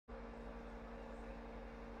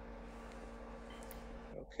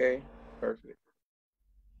Okay, perfect.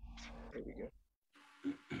 There we go.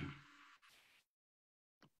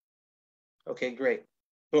 Okay, great.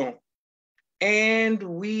 Boom. And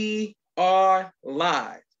we are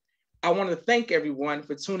live. I want to thank everyone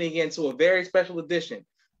for tuning in to a very special edition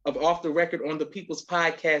of Off the Record on the People's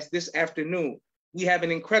Podcast this afternoon. We have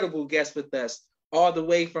an incredible guest with us, all the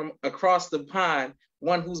way from across the pond,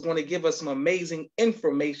 one who's going to give us some amazing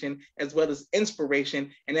information as well as inspiration,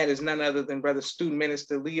 and that is none other than Brother Student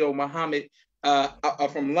Minister Leo Muhammad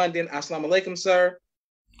from London. Assalamu alaikum, sir.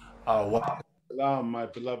 Wow. Salam, my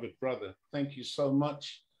beloved brother. Thank you so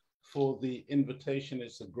much for the invitation.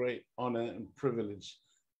 It's a great honor and privilege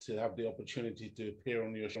to have the opportunity to appear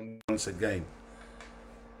on your show once again.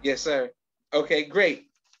 Yes, sir. Okay, great.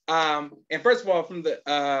 And first of all,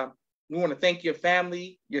 we want to thank your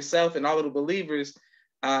family, yourself, and all of the believers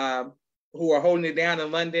who are holding it down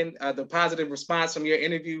in London. The positive response from your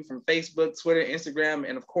interview from Facebook, Twitter, Instagram,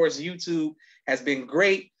 and of course YouTube has been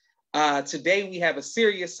great. Today we have a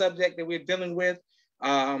serious subject that we're dealing with,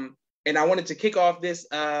 and I wanted to kick off this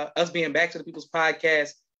us being back to the People's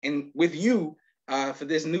Podcast and with you for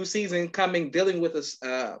this new season coming, dealing with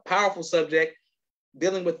a powerful subject,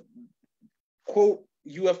 dealing with quote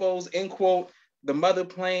UFOs end quote, the mother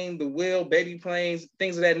plane, the wheel, baby planes,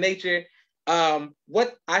 things of that nature.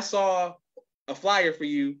 What I saw a flyer for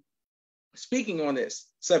you speaking on this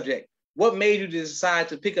subject. What made you decide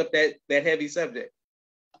to pick up that heavy subject?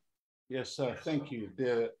 Yes, sir. Thank you,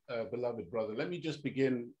 dear beloved brother. Let me just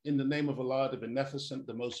begin in the name of Allah, the Beneficent,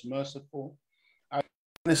 the Most Merciful. I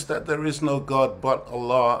witness that there is no God but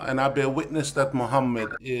Allah, and I bear witness that Muhammad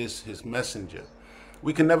is his messenger.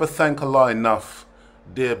 We can never thank Allah enough,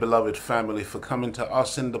 dear beloved family, for coming to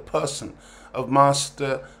us in the person of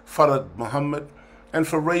Master Farad Muhammad, and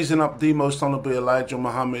for raising up the Most Honorable Elijah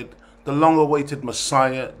Muhammad, the long-awaited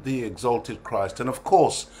Messiah, the exalted Christ. And of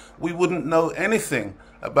course, we wouldn't know anything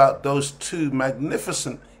about those two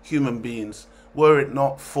magnificent human beings were it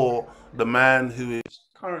not for the man who is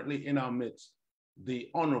currently in our midst, the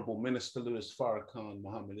Honorable Minister Louis Farrakhan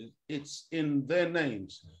Muhammad. It's in their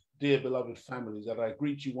names, dear beloved families, that I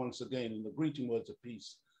greet you once again in the greeting words of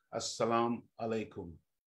peace. Assalamu alaikum.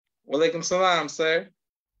 Wa alaikum salam, sir.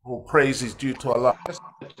 All praise is due to Allah.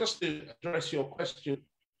 Just to address your question,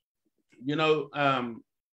 you know,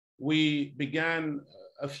 we began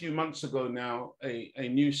a few months ago now a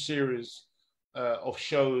new series of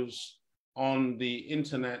shows on the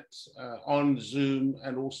internet, on Zoom,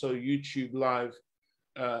 and also YouTube Live,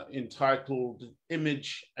 entitled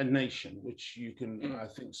Image and Nation, which you can, I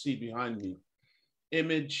think, see behind me.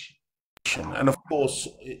 Image, and of course,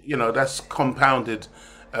 you know, that's compounded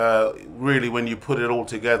really when you put it all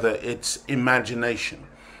together, it's imagination.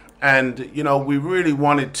 And, you know, we really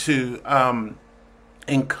wanted to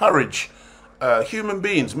encourage human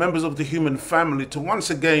beings, members of the human family, to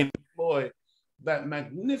once again employ that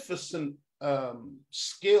magnificent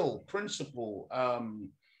skill, principle,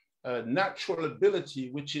 natural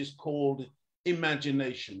ability, which is called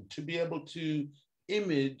imagination, to be able to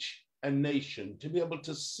image a nation, to be able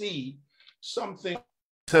to see something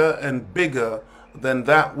better and bigger than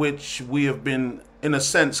that which we have been, in a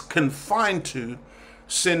sense, confined to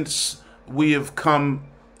since we have come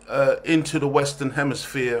into the Western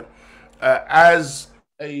Hemisphere as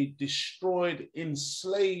a destroyed,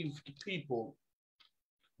 enslaved people.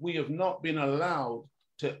 We have not been allowed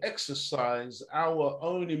to exercise our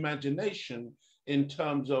own imagination in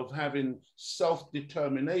terms of having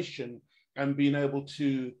self-determination and being able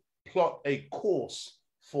to plot a course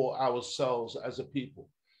for ourselves as a people.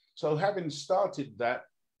 So having started that,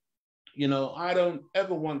 you know, I don't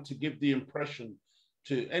ever want to give the impression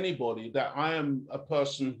to anybody that I am a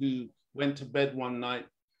person who went to bed one night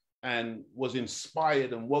and was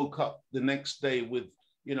inspired and woke up the next day with,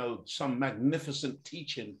 you know, some magnificent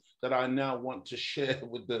teaching that I now want to share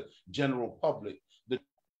with the general public. The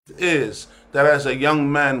truth is that as a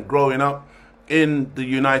young man growing up in the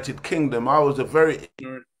United Kingdom, I was a very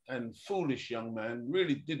ignorant and foolish young man,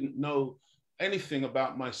 really didn't know anything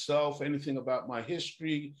about myself, anything about my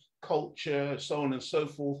history, culture, so on and so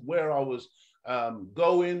forth, where I was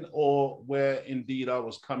going or where indeed I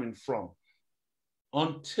was coming from,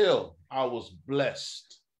 until I was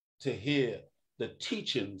blessed to hear the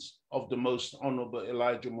teachings of the Most Honorable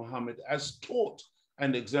Elijah Muhammad as taught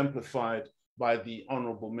and exemplified by the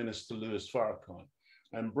Honorable Minister Louis Farrakhan.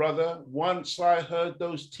 And brother, once I heard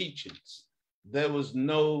those teachings, there was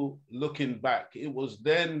no looking back. It was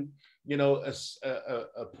then, you know,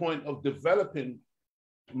 a point of developing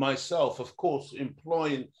myself, of course,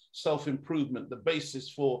 employing self-improvement, the basis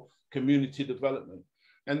for community development.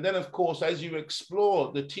 And then, of course, as you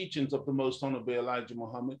explore the teachings of the Most Honorable Elijah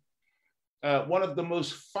Muhammad, one of the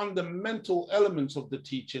most fundamental elements of the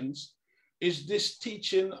teachings is this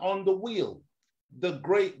teaching on the wheel, the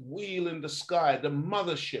great wheel in the sky, the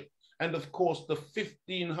mothership, and of course, the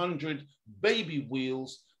 1,500 baby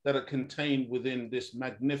wheels that are contained within this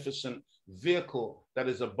magnificent vehicle that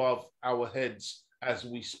is above our heads as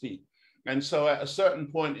we speak. And so at a certain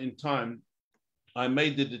point in time, I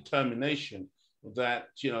made the determination that,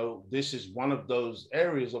 you know, this is one of those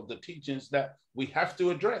areas of the teachings that we have to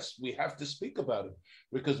address. We have to speak about it,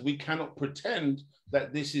 because we cannot pretend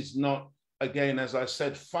that this is not, again, as I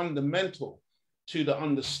said, fundamental to the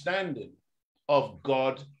understanding of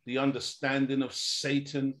God, the understanding of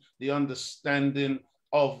Satan, the understanding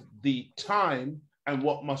of the time and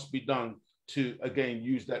what must be done to, again,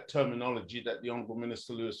 use that terminology that the Honorable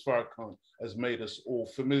Minister Louis Farrakhan has made us all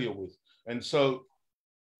familiar with. And so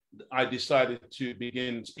I decided to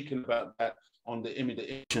begin speaking about that on the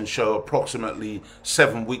Imitation Show approximately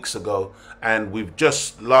 7 weeks ago. And we've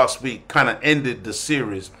just last week kind of ended the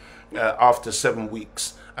series after 7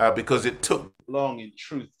 weeks because it took long, in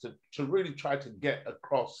truth, to really try to get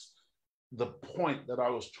across the point that I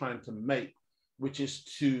was trying to make, which is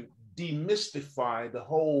to demystify the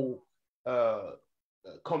whole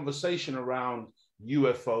conversation around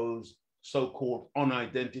UFOs, so-called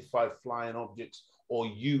unidentified flying objects, or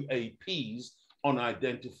UAPs,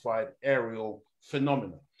 unidentified aerial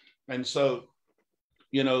phenomena. And so,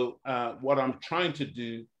 you know, what I'm trying to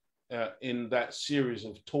do in that series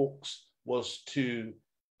of talks was to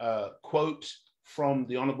quote from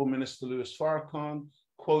the Honorable Minister Louis Farrakhan,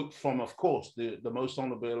 quote from, of course, the Most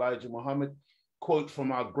Honorable Elijah Muhammad, quote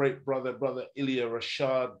from our great brother Ilya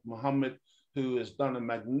Rashad Muhammad, who has done a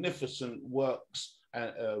magnificent works,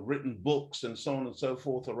 written books and so on and so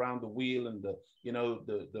forth around the wheel and the, you know,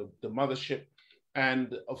 the mothership.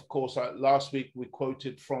 And of course, last week we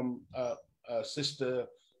quoted from Sister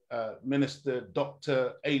Minister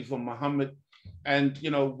Dr. Ava Muhammad. And,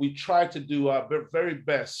 you know, we try to do our very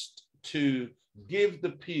best to give the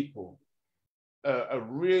people a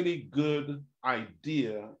really good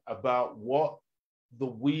idea about what the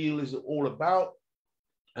wheel is all about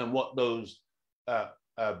and what those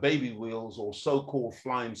baby wheels or so-called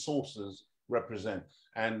flying saucers represent.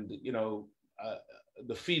 And, you know,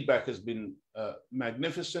 the feedback has been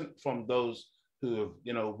magnificent from those who have,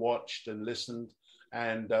 you know, watched and listened.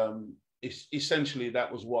 And essentially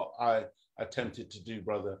that was what I attempted to do,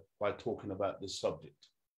 brother, by talking about this subject.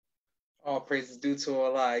 All praises due to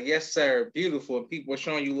Allah. Yes, sir. Beautiful. People are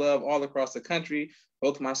showing you love all across the country.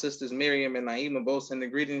 Both my sisters, Miriam and Naima, both send the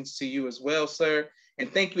greetings to you as well, sir.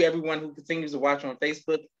 And thank you, everyone who continues to watch on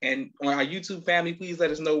Facebook and on our YouTube family. Please let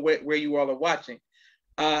us know where you all are watching.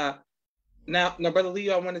 Now, Brother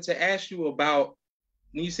Leo, I wanted to ask you about,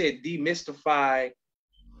 when you said demystify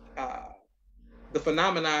the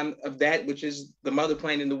phenomenon of that, which is the mother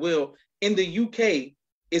plane in the wheel. In the UK,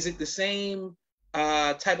 is it the same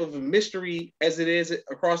type of a mystery as it is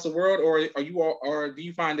across the world, or do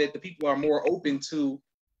you find that the people are more open to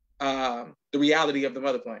the reality of the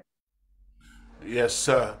mother plane? Yes,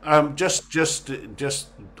 sir. Just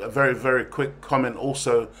a very, very quick comment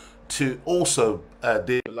also to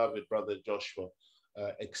dear beloved brother Joshua,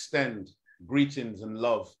 extend greetings and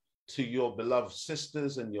love to your beloved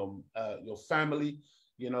sisters and your family.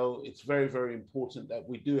 You know, it's very, very important that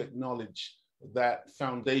we do acknowledge that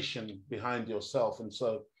foundation behind yourself. And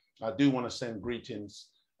so I do want to send greetings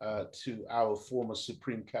to our former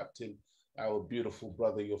Supreme Captain, our beautiful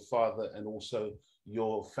brother, your father, and also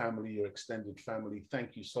your family, your extended family.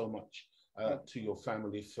 Thank you so much to your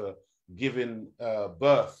family for giving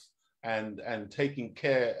birth and taking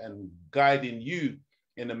care and guiding you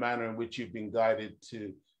in the manner in which you've been guided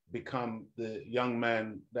to become the young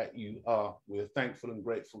man that you are. We're thankful and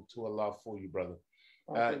grateful to Allah for you, brother.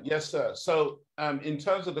 Yes, sir. So in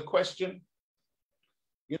terms of the question,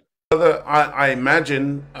 you know, brother, I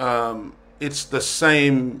imagine it's the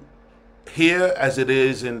same here as it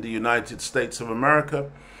is in the United States of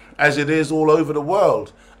America, as it is all over the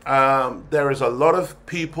world. There is a lot of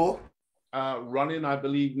people running, I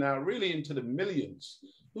believe now, really into the millions,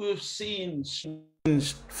 who have seen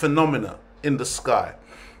strange phenomena in the sky,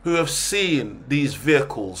 who have seen these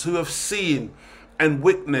vehicles, who have seen and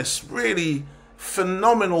witnessed really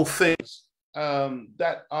phenomenal things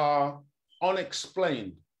that are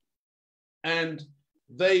unexplained. And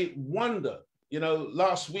they wonder, you know,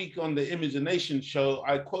 last week on the Imagination Show,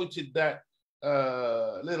 I quoted that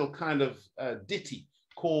little kind of ditty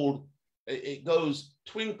called, it goes,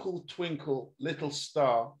 "Twinkle, twinkle, little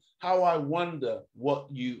star, how I wonder what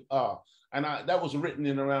you are." And that was written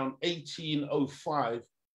in around 1805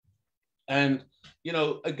 And, you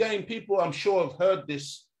know, again, people I'm sure have heard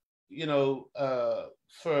this, you know,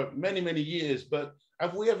 for many, many years, but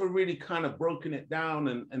have we ever really kind of broken it down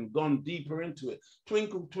and gone deeper into it?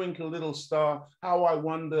 Twinkle, twinkle, little star, how I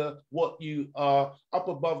wonder what you are, up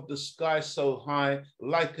above the sky so high,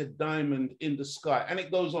 like a diamond in the sky. And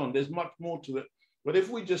it goes on, there's much more to it. But if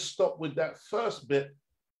we just stop with that first bit,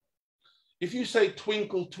 if you say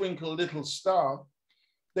twinkle, twinkle, little star,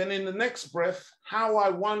 then in the next breath, how I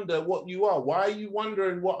wonder what you are. Why are you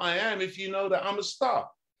wondering what I am if you know that I'm a star?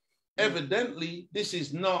 Evidently, this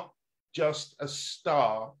is not just a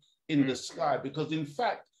star in the sky, because in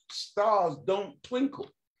fact, stars don't twinkle.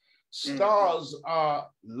 Stars are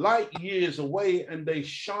light years away and they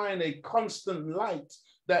shine a constant light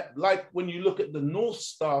that, like when you look at the North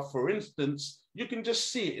Star, for instance, you can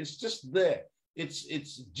just see it. It's just there.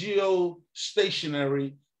 It's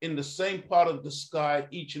geostationary in the same part of the sky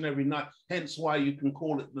each and every night. Hence why you can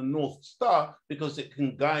call it the North Star, because it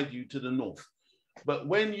can guide you to the north. But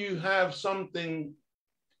when you have something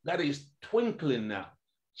that is twinkling now,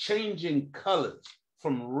 changing colors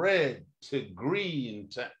from red to green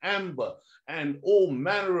to amber and all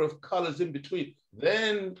manner of colors in between,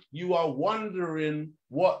 then you are wondering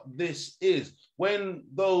what this is. When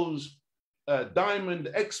those diamond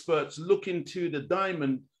experts look into the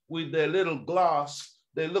diamond with their little glass,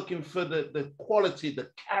 they're looking for the quality, the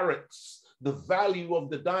carats, the value of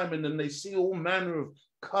the diamond, and they see all manner of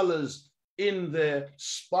colors in there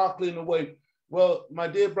sparkling away. Well, my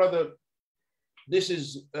dear brother, this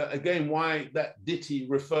is again why that ditty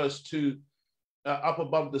refers to up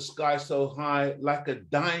above the sky so high, like a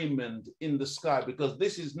diamond in the sky, because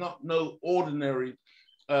this is not no ordinary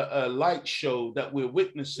light show that we're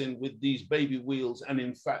witnessing with these baby wheels, and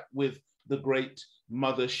in fact with the great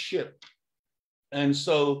mother ship. And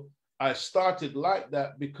so I started like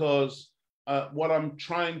that because what I'm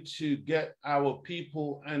trying to get our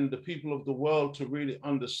people and the people of the world to really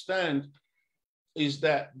understand is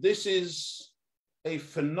that this is a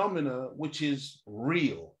phenomena which is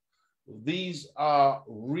real. These are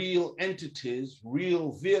real entities,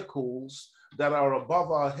 real vehicles that are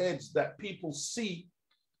above our heads that people see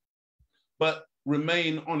but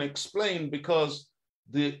remain unexplained, because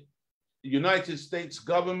the United States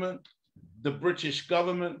government, the British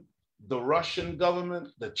government, the Russian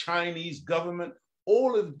government, the Chinese government,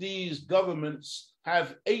 all of these governments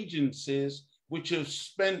have agencies which have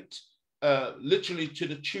spent literally to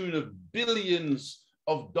the tune of billions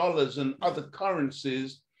of dollars and other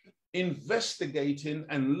currencies investigating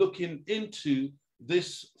and looking into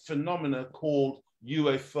this phenomena called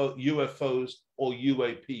UFOs or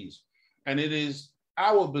UAPs. And it is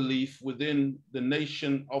our belief within the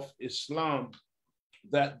Nation of Islam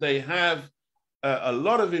that they have a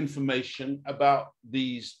lot of information about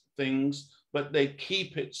these things, but they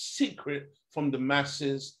keep it secret from the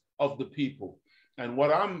masses of the people. And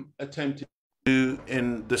what I'm attempting to do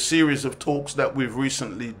in the series of talks that we've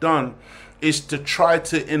recently done is to try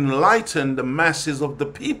to enlighten the masses of the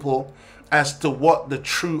people as to what the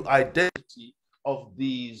true identity of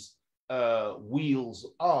these wheels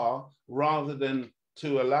are, rather than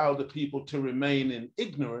to allow the people to remain in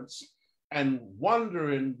ignorance and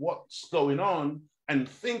wondering what's going on and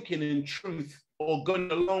thinking in truth, or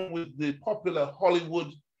going along with the popular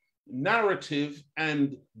Hollywood narrative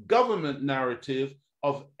and government narrative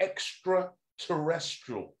of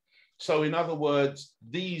extraterrestrial. So in other words,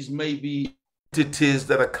 these may be entities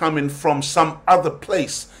that are coming from some other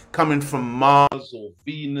place, coming from Mars or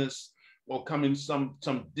Venus, or coming some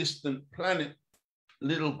distant planet,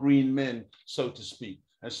 little green men, so to speak.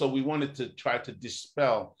 And so we wanted to try to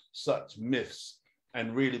dispel such myths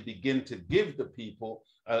and really begin to give the people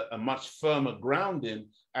a much firmer grounding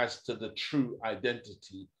as to the true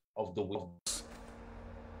identity of the wheels.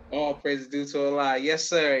 All praise due to Allah. Yes,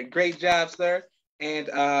 sir. Great job, sir. And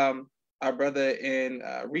our brother in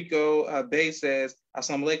Rico Bay says,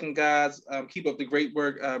 Assalamu alaikum, guys. Keep up the great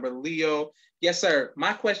work, Brother Leo. Yes, sir.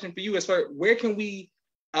 My question for you is, where can we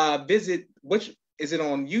visit? Which is it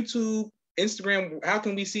on YouTube, Instagram? How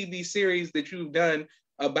can we see these series that you've done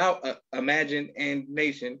about Imagine and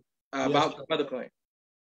Nation, about the mother plane?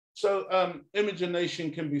 So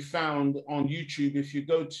Imagination can be found on YouTube. If you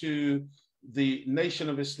go to the Nation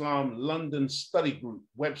of Islam London Study Group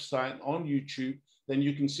website on YouTube, then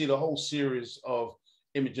you can see the whole series of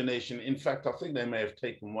Imagination. In fact, I think they may have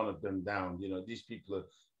taken one of them down. You know, these people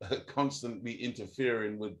are constantly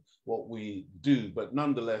interfering with what we do, but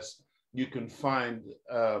nonetheless, you can find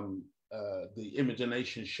the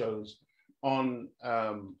Imagination shows on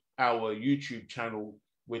our YouTube channel,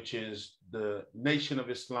 which is the Nation of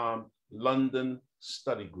Islam London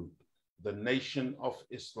Study Group. the Nation of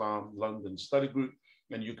Islam London Study Group,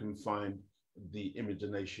 and you can find the Image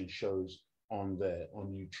of Nation shows on there on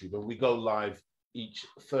YouTube. And we go live each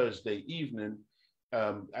Thursday evening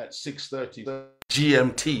at 6:30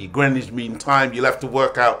 GMT, Greenwich Mean Time. You'll have to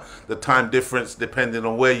work out the time difference depending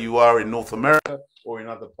on where you are in North America or in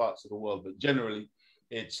other parts of the world. But generally,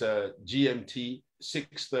 it's GMT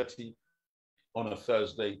 6:30 on a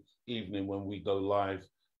Thursday evening when we go live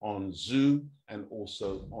on Zoom and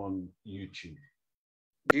also on YouTube.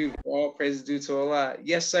 Beautiful. All praise due to Allah.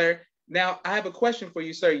 Yes, sir. Now, I have a question for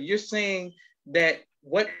you, sir. You're saying that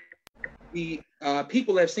what the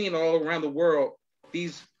people have seen all around the world,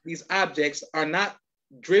 these objects are not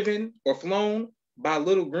driven or flown by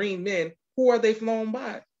little green men. Who are they flown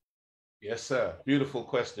by? Yes, sir. Beautiful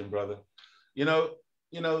question, brother. You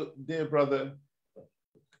know, dear brother,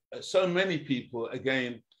 so many people,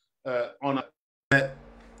 again, on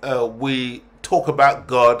we talk about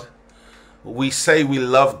God. We say we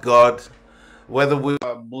love God, whether we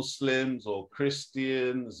are Muslims or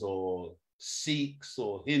Christians or Sikhs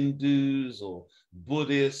or Hindus or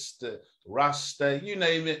Buddhists, Rasta, you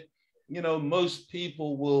name it. You know, most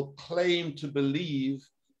people will claim to believe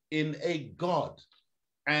in a God.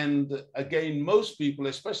 And again, most people,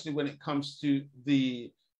 especially when it comes to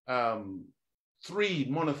the three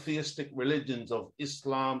monotheistic religions of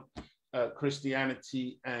Islam,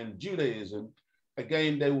 Christianity, and Judaism,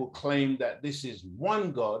 again, they will claim that this is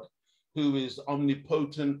one God who is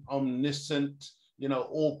omnipotent, omniscient, you know,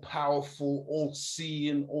 all powerful, all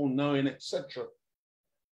seeing, all knowing, etc.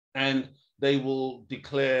 And they will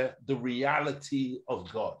declare the reality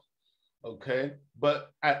of God. Okay.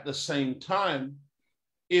 But at the same time,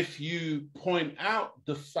 if you point out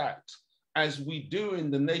the fact, as we do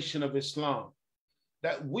in the Nation of Islam,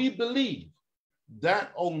 that we believe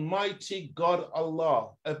that Almighty God Allah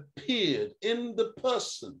appeared in the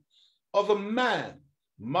person of a man,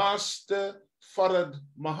 Master Farad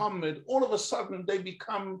Muhammad, all of a sudden they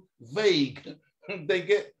become vague. they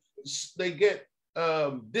get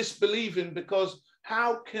disbelieving, because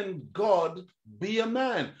how can God be a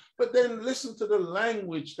man? But then listen to the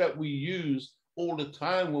language that we use all the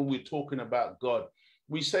time when we're talking about God.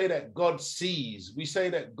 We say that God sees, we say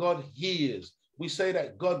that God hears, we say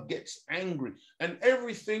that God gets angry, and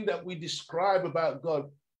everything that we describe about God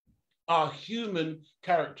are human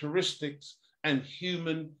characteristics and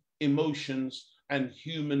human emotions and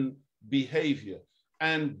human behavior.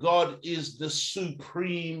 And God is the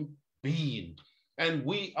supreme being, and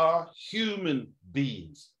we are human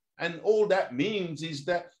beings. And all that means is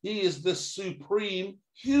that he is the supreme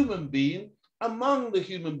human being among the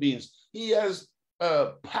human beings. He has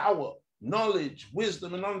power, knowledge,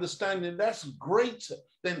 wisdom, and understanding that's greater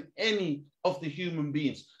than any of the human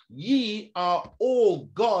beings. Ye are all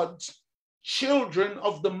God's children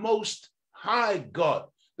of the Most High God.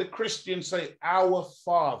 The Christians say, our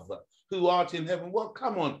Father who art in heaven. Well,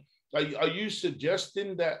 come on. Are you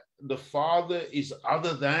suggesting that the Father is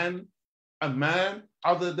other than a man,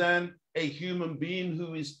 other than a human being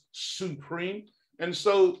who is supreme? And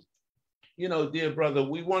so, you know, dear brother,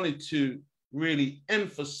 we wanted to really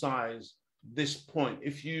emphasize this point.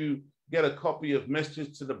 If you get a copy of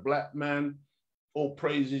Message to the Black Man, all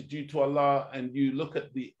praise is due to Allah, and you look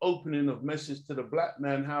at the opening of Message to the Black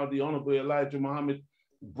Man, how the Honorable Elijah Muhammad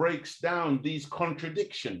breaks down these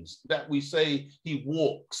contradictions that we say he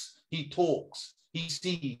walks, he talks, he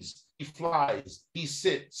sees, he flies, he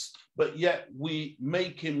sits, but yet we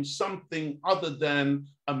make him something other than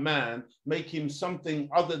a man, make him something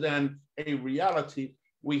other than a reality.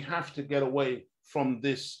 We have to get away from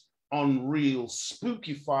this unreal,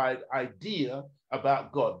 spookified idea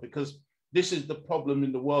about God, because this is the problem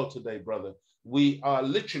in the world today, brother. We are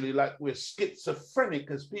literally like we're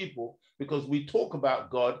schizophrenic as people, because we talk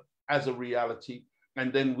about God as a reality,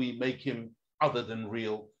 and then we make him other than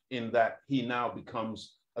real, in that he now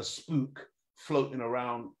becomes a spook floating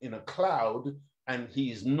around in a cloud, and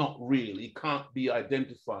he's not real. He can't be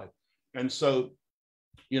identified. And so,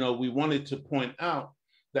 you know, we wanted to point out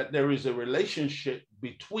that there is a relationship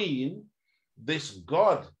between this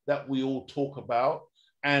God that we all talk about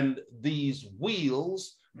and these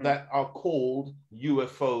wheels that are called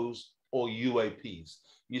UFOs or UAPs.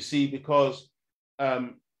 You see, because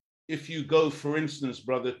if you go, for instance,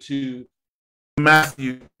 brother, to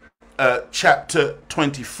Matthew chapter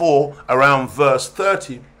 24, around verse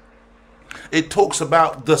 30, it talks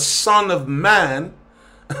about the Son of Man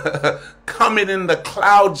coming in the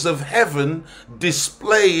clouds of heaven,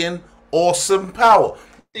 displaying awesome power.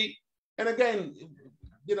 And again,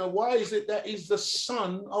 you know, why is it that he's the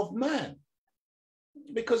Son of Man?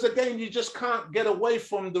 Because again, you just can't get away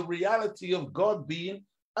from the reality of God being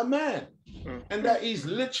a man. and that he's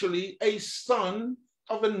literally a son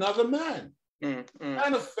of another man,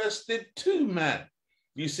 manifested to man,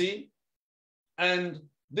 you see? And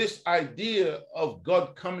this idea of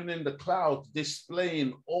God coming in the clouds,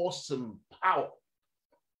 displaying awesome power.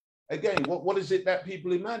 Again, what is it that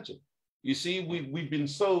people imagine? You see, we've been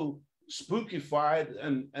so spookified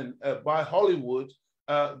and by Hollywood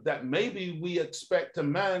that maybe we expect a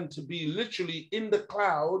man to be literally in the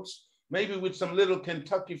clouds, maybe with some little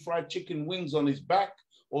Kentucky Fried Chicken wings on his back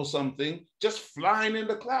or something, just flying in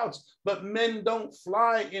the clouds. But men don't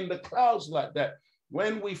fly in the clouds like that.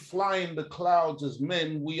 When we fly in the clouds as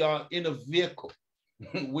men, we are in a vehicle.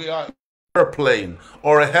 We are in an airplane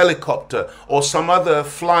or a helicopter or some other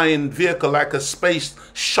flying vehicle like a space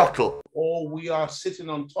shuttle, or we are sitting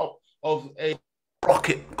on top of a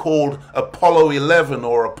rocket called Apollo 11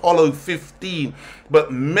 or Apollo 15.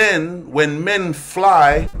 But when men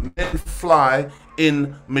fly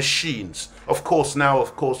in machines. Of course,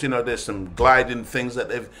 you know, there's some gliding things that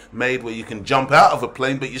they've made where you can jump out of a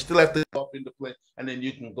plane, but you still have to go up in the plane and then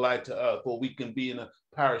you can glide to Earth, or we can be in a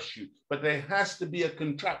parachute. But there has to be a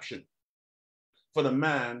contraption for the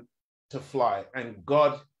man to fly, and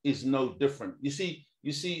God is no different. You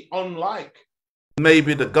see, unlike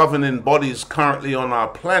maybe the governing bodies currently on our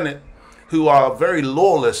planet, who are very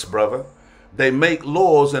lawless, brother. They make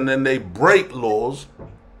laws and then they break laws,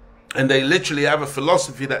 and they literally have a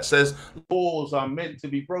philosophy that says laws are meant to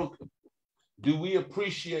be broken. Do we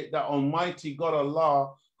appreciate that Almighty God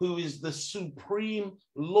Allah, who is the supreme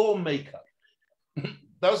lawmaker,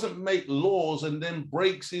 doesn't make laws and then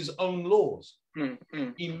breaks his own laws?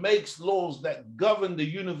 He makes laws that govern the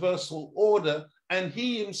universal order, and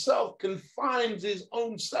he himself confines his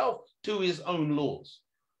own self to his own laws.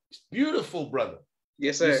 It's beautiful, brother.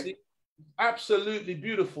 Yes, sir. You see? Absolutely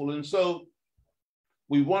beautiful. And so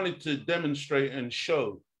we wanted to demonstrate and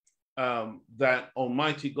show that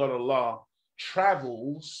Almighty God Allah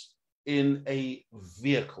travels in a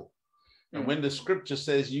vehicle. And when the scripture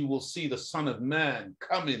says you will see the Son of Man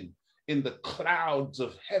coming in the clouds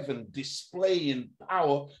of heaven, displaying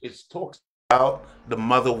power, it's talking about the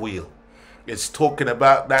mother wheel. It's talking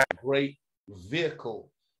about that great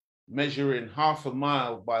vehicle measuring 1/2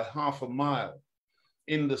 mile by 1/2 mile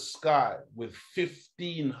in the sky with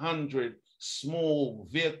 1,500 small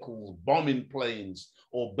vehicles, bombing planes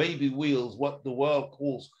or baby wheels, what the world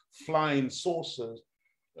calls flying saucers,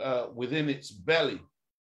 within its belly.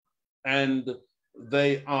 And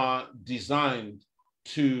they are designed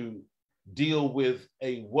to deal with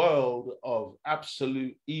a world of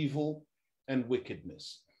absolute evil and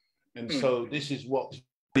wickedness. And so this is what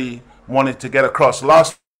we wanted to get across.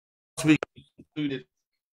 Last week we concluded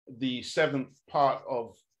the 7th part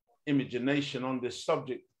of Imagination on this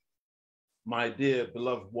subject. My dear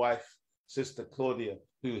beloved wife, Sister Claudia,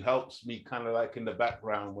 who helps me kind of like in the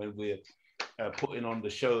background when we're putting on the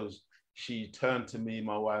shows, she turned to me,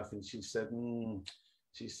 my wife, and she said,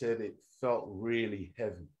 it felt really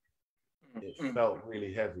heavy. It felt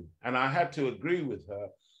really heavy. And I had to agree with her.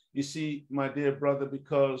 You see, my dear brother,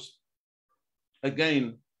 because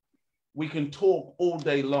again, we can talk all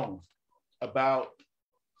day long about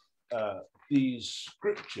these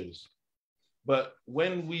scriptures, but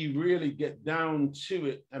when we really get down to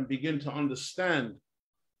it and begin to understand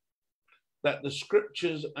that the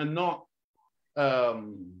scriptures are not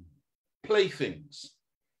playthings.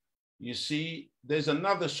 You see, there's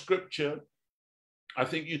another scripture, I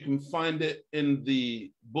think you can find it in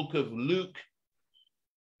the book of Luke,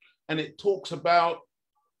 and it talks about,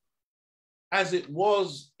 as it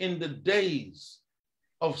was in the days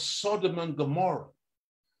of Sodom and Gomorrah,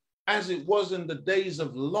 as it was in the days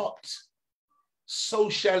of Lot, so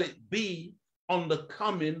shall it be on the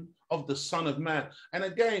coming of the Son of Man. And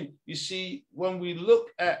again, you see, when we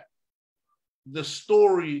look at the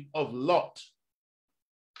story of Lot,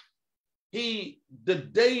 the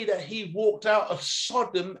day that he walked out of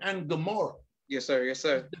Sodom and Gomorrah. Yes, sir. Yes,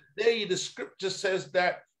 sir. The day the scripture says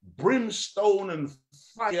that brimstone and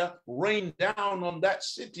fire rained down on that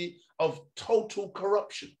city of total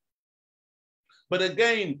corruption. But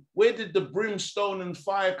again, where did the brimstone and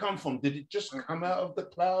fire come from? Did it just come out of the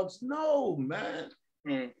clouds? No, man.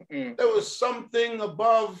 There was something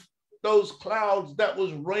above those clouds that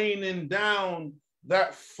was raining down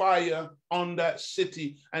that fire on that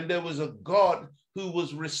city. And there was a God who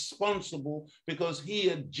was responsible because he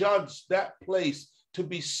had judged that place to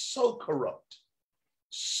be so corrupt,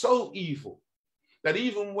 so evil, that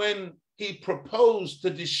even when he proposed to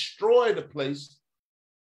destroy the place,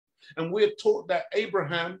 and we're taught that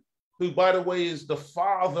Abraham, who, by the way, is the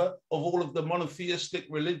father of all of the monotheistic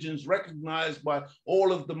religions, recognized by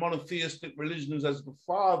all of the monotheistic religions as the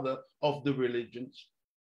father of the religions.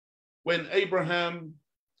 When Abraham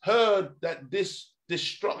heard that this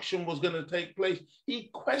destruction was going to take place, he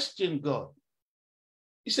questioned God.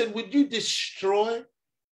 He said, would you destroy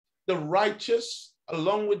the righteous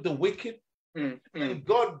along with the wicked? And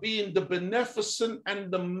God being the beneficent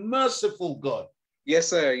and the merciful God. Yes,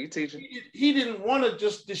 sir. You teaching. He didn't want to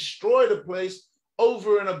just destroy the place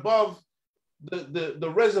over and above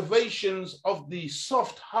the reservations of the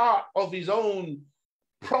soft heart of his own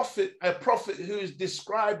prophet, a prophet who is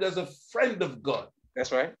described as a friend of God.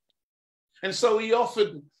 That's right. And so he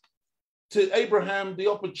offered to Abraham the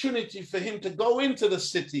opportunity for him to go into the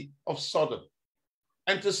city of Sodom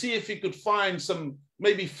and to see if he could find some,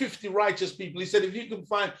 maybe 50 righteous people. He said, if you can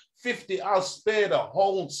find 50, I'll spare the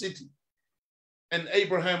whole city. And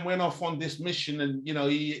Abraham went off on this mission, and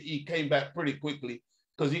he came back pretty quickly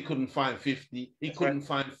because he couldn't find 50, he couldn't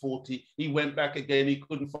find 40, he went back again, he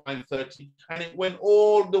couldn't find 30. And it went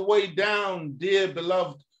all the way down, dear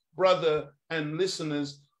beloved brother and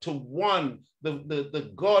listeners, to one.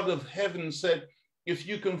 The God of heaven said, if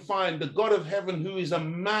you can find the God of heaven, who is a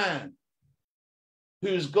man,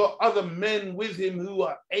 who's got other men with him who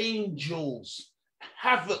are angels,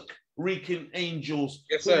 havoc-wreaking angels,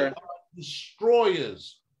 yes, sir, who are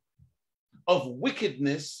destroyers of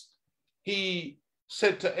wickedness, he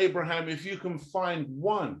said to Abraham, if you can find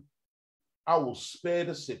one, I will spare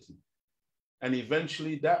the city. And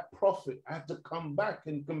eventually that prophet had to come back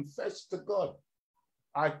and confess to God,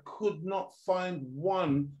 I could not find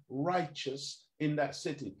one righteous in that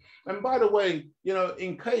city. And by the way,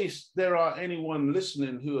 in case there are anyone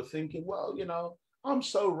listening who are thinking, well, I'm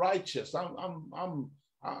so righteous,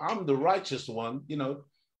 I'm the righteous one,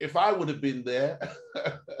 if I would have been there,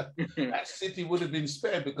 that city would have been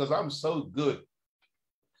spared because I'm so good.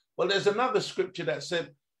 Well, there's another scripture that said,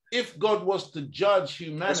 if God was to judge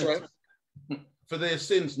humanity for their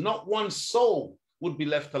sins, not one soul would be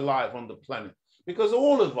left alive on the planet, because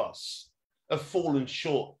all of us have fallen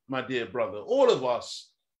short, my dear brother. All of us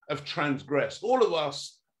have transgressed. All of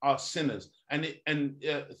us are sinners. And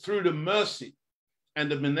through the mercy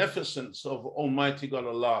and the beneficence of Almighty God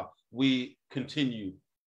Allah, we continue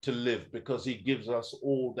to live, because he gives us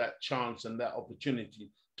all that chance and that opportunity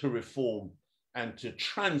to reform and to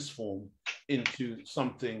transform into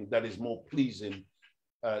something that is more pleasing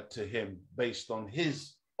to him, based on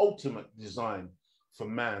his ultimate design for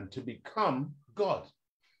man to become God,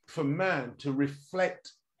 for man to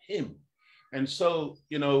reflect him. And so,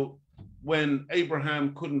 when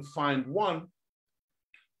Abraham couldn't find one,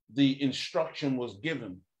 the instruction was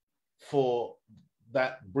given for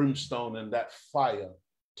that brimstone and that fire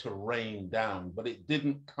to rain down, but it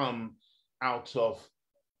didn't come out of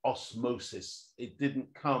osmosis. It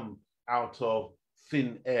didn't come out of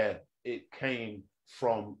thin air. It came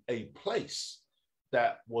from a place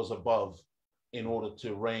that was above in order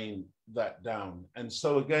to rain that down. And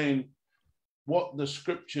so again, what the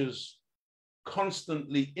scriptures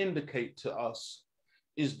constantly indicate to us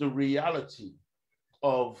is the reality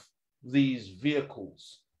of these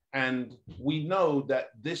vehicles. And we know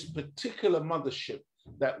that this particular mothership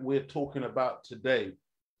that we're talking about today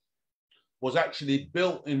was actually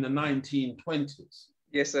built in the 1920s.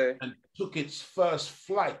 Yes, sir. And took its first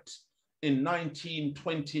flight in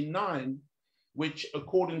 1929, which,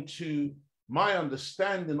 according to my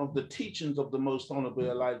understanding of the teachings of the Most Honorable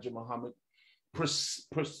Elijah Muhammad,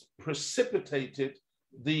 precipitated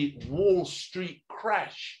the Wall Street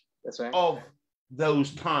crash of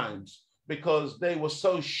those times, because they were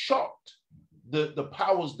so shocked, the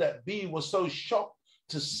powers that be were so shocked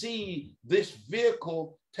to see this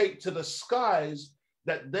vehicle take to the skies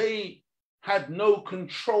that they had no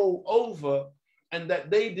control over, and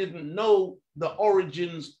that they didn't know the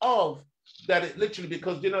origins of, that it literally,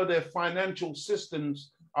 because their financial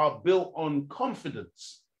systems are built on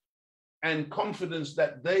confidence, and confidence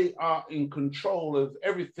that they are in control of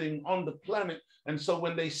everything on the planet. And so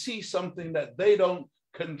when they see something that they don't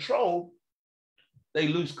control, they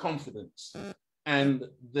lose confidence, and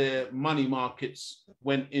their money markets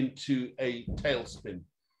went into a tailspin,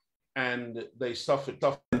 and they suffered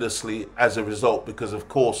tremendously as a result, because of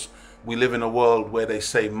course we live in a world where they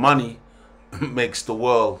say money makes the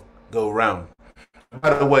world go round.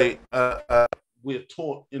 By the way, we're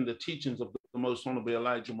taught in the teachings of the Most Honorable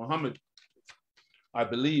Elijah Muhammad, I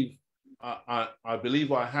believe I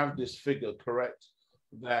have this figure correct,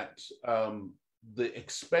 that the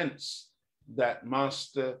expense that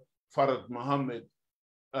Master Farrakhan Muhammad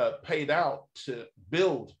paid out to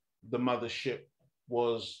build the mothership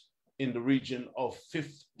was in the region of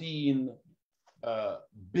 $15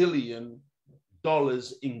 billion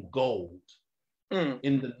in gold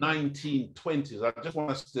in the 1920s. I just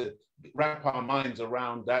want us to wrap our minds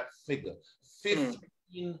around that figure.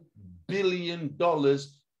 $15 billion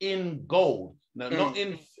in gold. Now,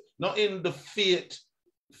 not in the fiat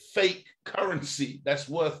fake currency that's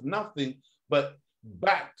worth nothing, but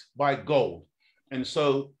backed by gold. And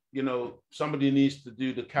so, you know, somebody needs to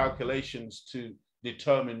do the calculations to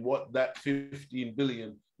determine what that 15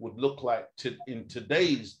 billion would look like in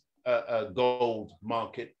today's gold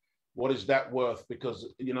market. What is that worth?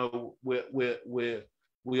 Because, you know,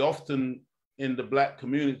 we often in the Black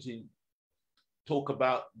community talk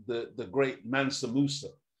about the great Mansa Musa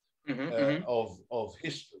of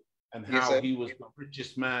history and how he was the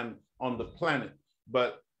richest man on the planet.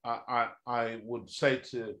 But I would say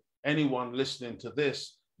to anyone listening to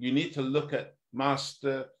this, you need to look at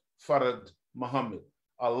Master Farad Muhammad,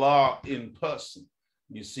 Allah in person,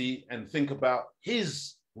 you see, and think about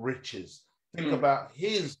his riches, think about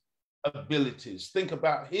his abilities, think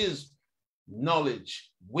about his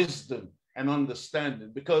knowledge, wisdom, and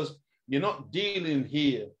understanding, because you're not dealing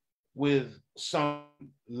here with some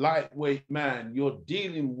lightweight man, you're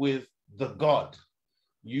dealing with the God.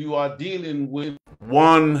 You are dealing with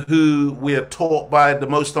one who we are taught by the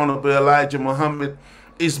Most Honorable Elijah Muhammad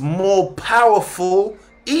is more powerful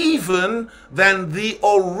even than the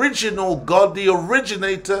original God, the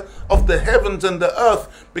originator of the heavens and the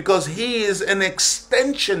earth, because he is an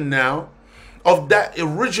extension now of that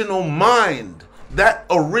original mind, that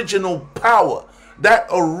original power, that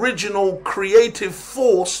original creative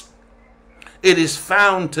force. It is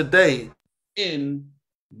found today in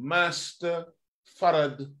Master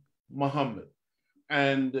Farad Muhammad.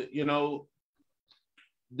 And, you know,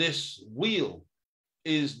 this wheel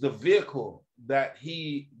is the vehicle that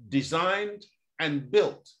he designed and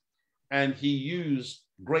built. And he used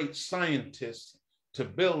great scientists to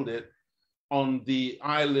build it on the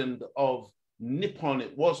island of Nippon.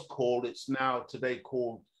 It was called, it's now today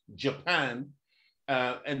called Japan.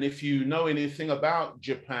 And if you know anything about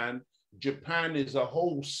Japan, Japan is a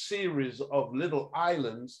whole series of little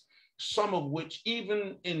islands, some of which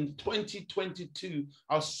even in 2022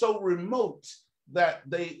 are so remote that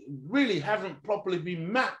they really haven't properly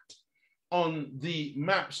been mapped on the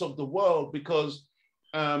maps of the world. Because,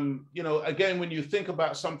 you know, again, when you think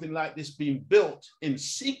about something like this being built in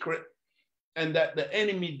secret and that the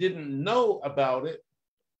enemy didn't know about it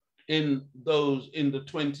in the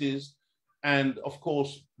 20s, and of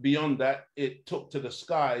course, beyond that, it took to the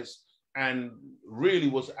skies and really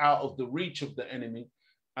was out of the reach of the enemy.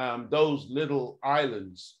 Those little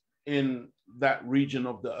islands in that region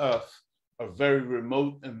of the earth are very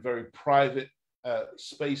remote and very private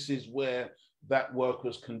spaces where that work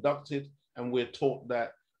was conducted. And we're taught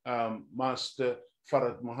that Master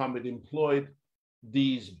Farad Muhammad employed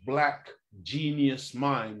these Black genius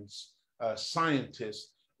minds,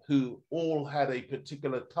 scientists, who all had a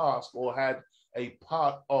particular task or had a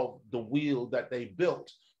part of the wheel that they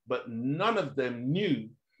built, but none of them knew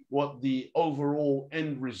what the overall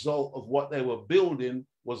end result of what they were building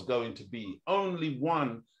was going to be. Only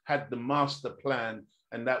one had the master plan,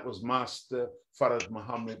 and that was Master Farad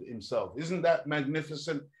Muhammad himself. Isn't that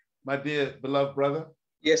magnificent, my dear beloved brother?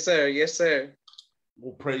 Yes, sir. Yes, sir.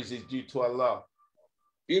 All praise is due to Allah.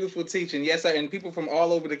 Beautiful teaching. Yes, sir. And people from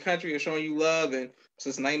all over the country are showing you love. And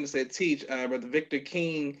since Naima said teach, Brother Victor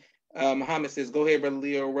King Muhammad says, go ahead, Brother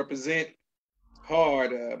Leo, represent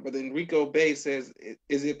hard. Brother Enrico Bay says,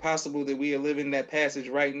 is it possible that we are living that passage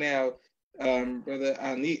right now? Brother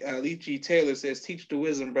Alichi Taylor says, teach the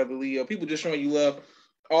wisdom, Brother Leo. People just showing you love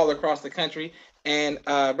all across the country. And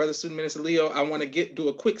Brother Student Minister Leo, I want to do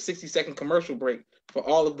a quick 60-second commercial break for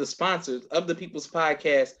all of the sponsors of the People's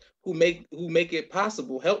Podcast who make it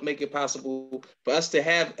possible, help make it possible for us to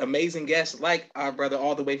have amazing guests like our brother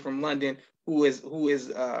all the way from London, who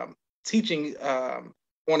is teaching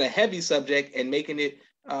on a heavy subject and making it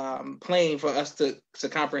plain for us to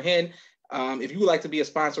comprehend. If you would like to be a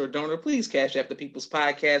sponsor or donor, please cash app the People's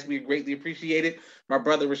Podcast. We greatly appreciate it. My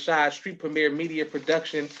brother Rashad, Street Premier Media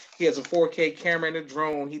Production. He has a 4K camera and a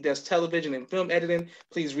drone. He does television and film editing.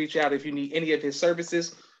 Please reach out if you need any of his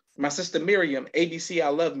services. My sister Miriam, ABC I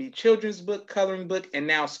Love Me, children's book, coloring book, and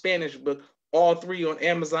now Spanish book. All three on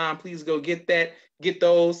Amazon. Please go get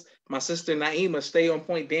those. My sister Naima, Stay on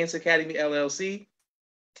Point Dance Academy, LLC.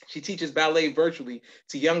 She teaches ballet virtually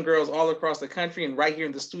to young girls all across the country and right here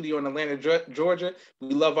in the studio in Atlanta, Georgia.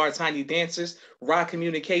 We love our tiny dancers. Raw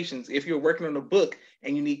Communications. If you're working on a book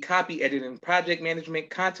and you need copy editing, project management,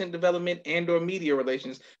 content development, and/or media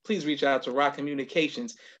relations, please reach out to Rock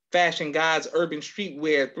Communications. Fashion Gods Urban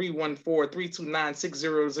Streetwear,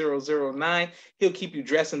 314-329-60009. He'll keep you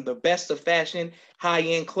dressed in the best of fashion,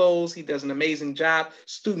 high-end clothes. He does an amazing job.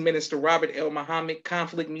 Student Minister Robert L. Muhammad,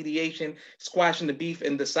 conflict mediation, squashing the beef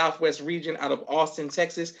in the Southwest region out of Austin,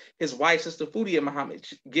 Texas. His wife, Sister Fudia Muhammad,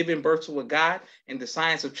 giving birth to a God and the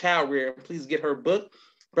science of child rearing. Please get her book.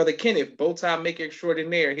 Brother Kenneth, bow tie maker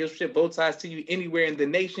extraordinaire. He'll ship bow ties to you anywhere in the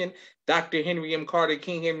nation. Dr. Henry M. Carter,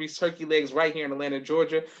 King Henry's Turkey Legs, right here in Atlanta,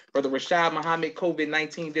 Georgia. Brother Rashad Muhammad,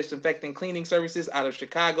 COVID-19 disinfecting cleaning services out of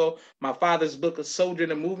Chicago. My father's book, A Soldier in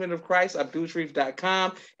the Movement of Christ,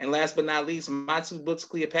 AbdulSharif.com. And last but not least, my two books,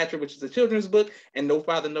 Cleopatra, which is a children's book, and No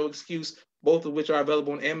Father, No Excuse, both of which are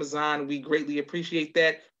available on Amazon. We greatly appreciate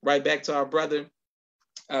that. Right back to our brother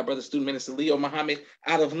Student Minister Leo Muhammad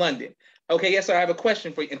out of London. Okay, yes, sir, I have a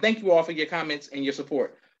question for you. And thank you all for your comments and your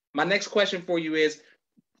support. My next question for you is,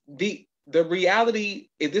 the reality,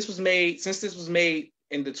 if this was made, since this was made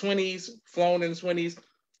in the 20s, flown in the 20s,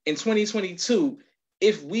 in 2022,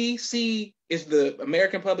 if the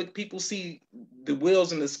American public people see the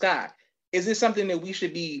wheels in the sky, is this something that we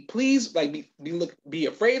should be pleased, like be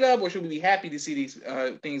afraid of, or should we be happy to see these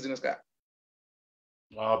things in the sky?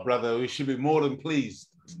 Oh, brother, we should be more than pleased.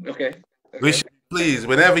 Okay. We should be pleased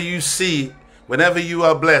whenever you see, whenever you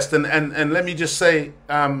are blessed. And let me just say,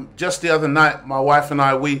 just the other night, my wife and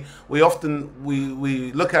I, we often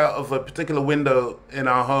look out of a particular window in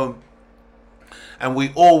our home, and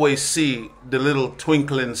we always see the little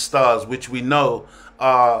twinkling stars, which we know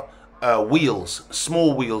are wheels,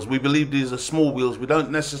 small wheels. We believe these are small wheels. We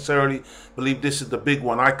don't necessarily believe this is the big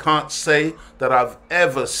one. I can't say that I've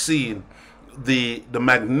ever seen the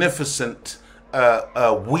magnificent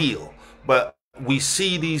wheel, but we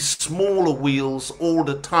see these smaller wheels all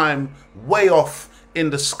the time, way off in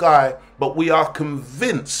the sky, but we are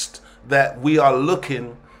convinced that we are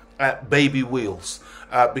looking at baby wheels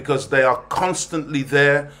because they are constantly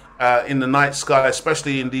there in the night sky,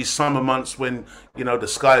 especially in these summer months when, you know, the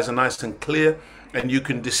skies are nice and clear, and you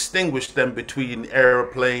can distinguish them between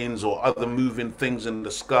airplanes or other moving things in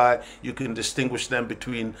the sky. You can distinguish them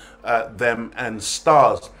between them and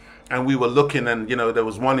stars. And we were looking, and, you know,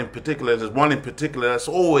 there's one in particular that's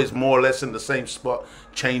always more or less in the same spot,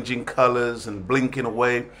 changing colors and blinking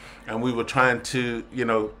away. And we were trying to, you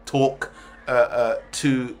know, talk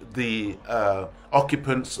to the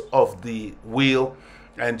occupants of the wheel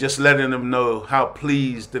and just letting them know how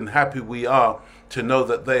pleased and happy we are to know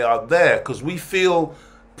that they are there, because we feel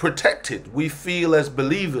protected. We feel, as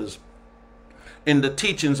believers in the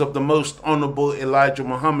teachings of the most honorable Elijah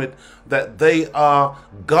Muhammad, that they are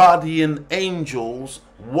guardian angels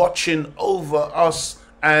watching over us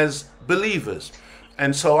as believers.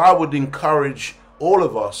 And so I would encourage all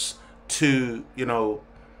of us to, you know,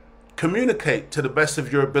 communicate to the best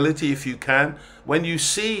of your ability, if you can, when you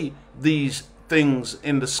see these things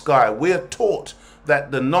in the sky. We are taught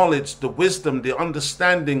that the knowledge, the wisdom, the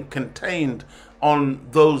understanding contained on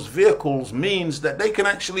those vehicles means that they can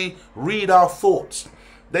actually read our thoughts.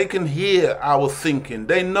 They can hear our thinking.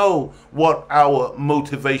 They know what our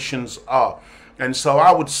motivations are. And so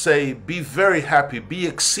I would say, be very happy, be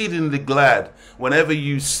exceedingly glad whenever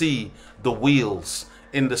you see the wheels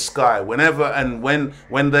in the sky, whenever and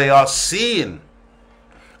when they are seen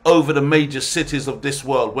over the major cities of this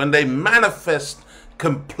world, when they manifest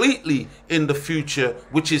completely in the future,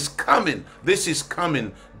 which is coming. This is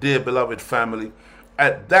coming, dear beloved family.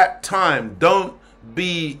 At that time, don't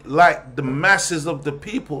be like the masses of the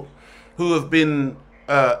people who have been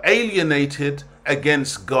alienated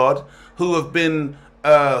against God, who have been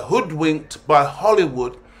hoodwinked by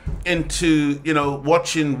Hollywood into, you know,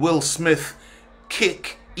 watching Will Smith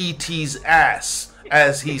kick E.T.'s ass,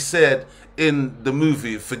 as he said in the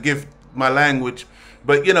movie. Forgive my language.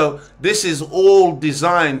 But, you know, this is all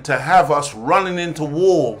designed to have us running into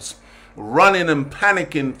walls, running and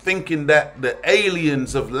panicking, thinking that the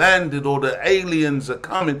aliens have landed or the aliens are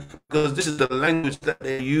coming, because this is the language that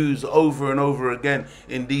they use over and over again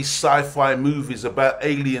in these sci-fi movies about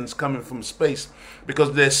aliens coming from space,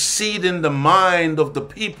 because they're seeding the mind of the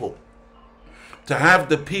people to have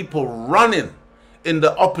the people running in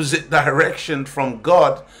the opposite direction from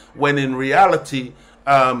God, when in reality,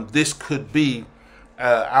 this could be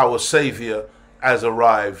our Savior has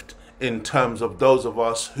arrived, in terms of those of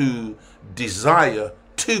us who desire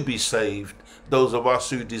to be saved, those of us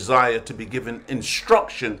who desire to be given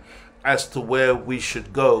instruction as to where we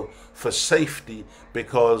should go for safety,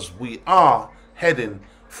 because we are heading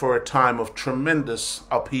for a time of tremendous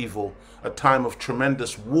upheaval, a time of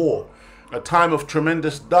tremendous war, a time of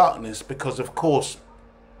tremendous darkness, because of course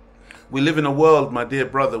We live in a world, my dear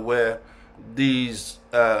brother, where these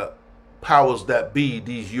powers that be,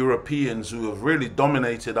 these Europeans who have really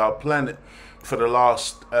dominated our planet for the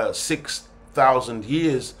last 6,000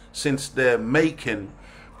 years since their making,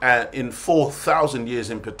 in 4,000 years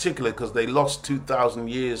in particular, because they lost 2,000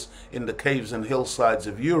 years in the caves and hillsides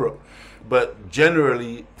of Europe. But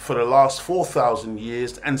generally, for the last 4,000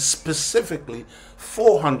 years, and specifically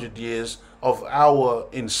 400 years of our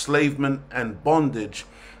enslavement and bondage,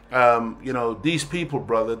 you know, these people,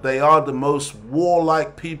 brother, they are the most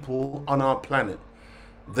warlike people on our planet.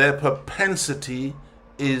 Their propensity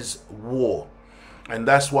is war. And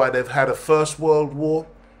that's why they've had a First World War,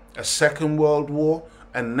 a Second World War,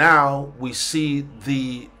 and now we see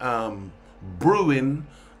the brewing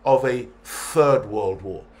of a Third World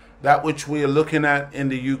War. That which we are looking at in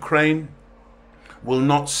the Ukraine will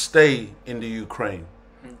not stay in the Ukraine.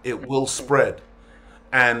 It will spread.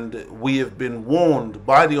 And we have been warned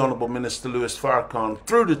by the Honorable Minister Louis Farrakhan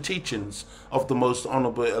through the teachings of the Most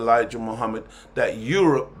Honorable Elijah Muhammad that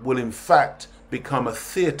Europe will in fact become a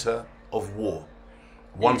theater of war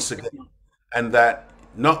once again. And that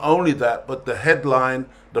not only that, but the headline,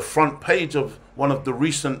 the front page of one of the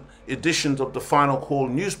recent editions of the Final Call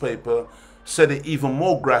newspaper said it even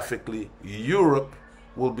more graphically: Europe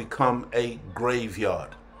will become a graveyard.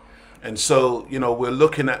 And so, you know, we're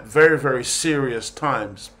looking at very, very serious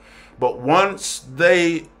times. But once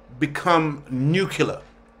they become nuclear,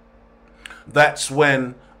 that's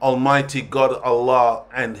when Almighty God Allah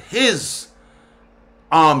and his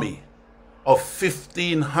army of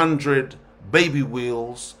 1,500 baby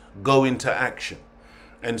wheels go into action.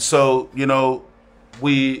 And so, you know,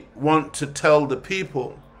 we want to tell the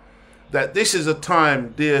people that this is a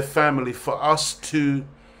time, dear family, for us to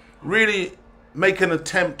really make an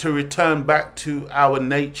attempt to return back to our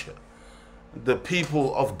nature, the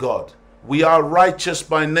people of God. We are righteous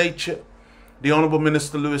by nature. The Honorable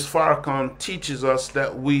Minister Louis Farrakhan teaches us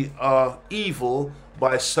that we are evil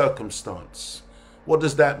by circumstance. What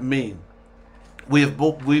does that mean? We've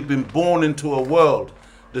been born into a world,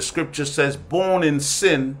 the scripture says, born in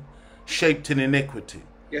sin, shaped in iniquity.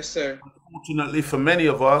 Yes, sir. Unfortunately, for many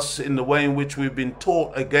of us, in the way in which we've been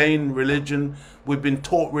taught, again, religion, we've been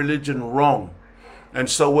taught religion wrong. And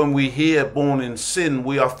so when we hear born in sin,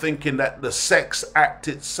 we are thinking that the sex act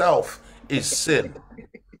itself is sin.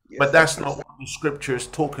 Yes, but that's not what the scripture is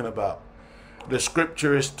talking about. The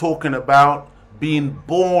scripture is talking about being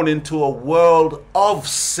born into a world of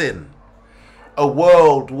sin. A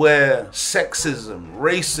world where sexism,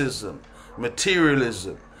 racism,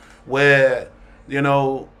 materialism, where, you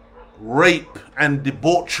know, rape and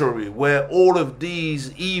debauchery, where all of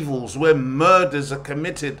these evils, where murders are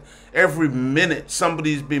committed every minute.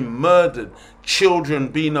 Somebody's been murdered, children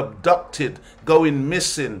being abducted, going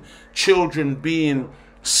missing, children being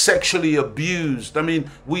sexually abused. I mean,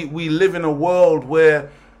 we live in a world where,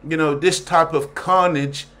 you know, this type of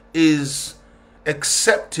carnage is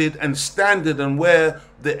accepted and standard, and where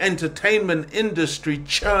the entertainment industry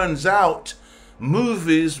churns out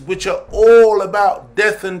movies which are all about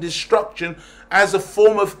death and destruction as a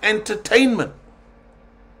form of entertainment.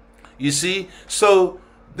 You see, so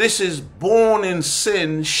this is born in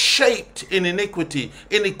sin, shaped in iniquity.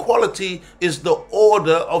 Inequality is the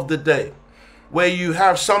order of the day, where you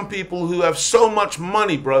have some people who have so much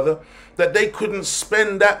money, brother, that they couldn't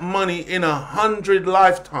spend that money in 100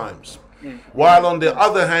 lifetimes. While on the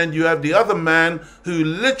other hand, you have the other man who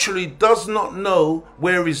literally does not know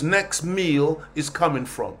where his next meal is coming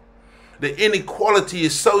from. The inequality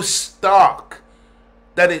is so stark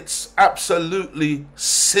that it's absolutely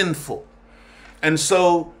sinful. And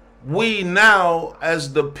so we now,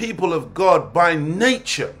 as the people of God by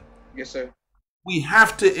nature, yes, sir, we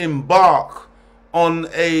have to embark on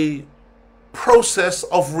a process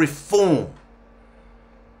of reform.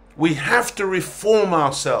 We have to reform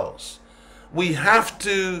ourselves. We have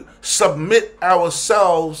to submit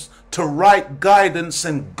ourselves to right guidance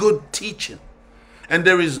and good teaching. And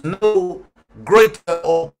there is no greater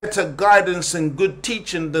or better guidance and good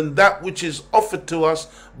teaching than that which is offered to us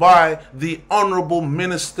by the Honorable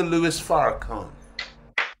Minister Louis Farrakhan.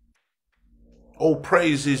 All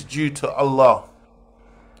praise is due to Allah.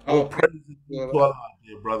 All praise is due to Allah,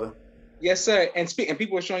 dear brother. Yes, sir. And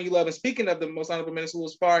people are showing you love. And speaking of the Most Honorable Minister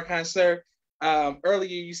Louis Farrakhan, sir, earlier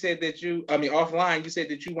you said that offline, you said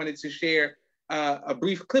that you wanted to share a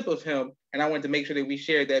brief clip of him, and I wanted to make sure that we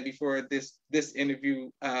shared that before this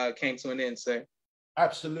interview came to an end, sir.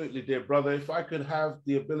 Absolutely, dear brother. If I could have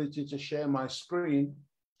the ability to share my screen.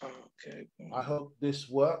 Okay. I hope this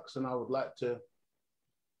works, and I would like to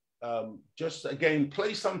just again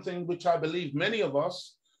play something which I believe many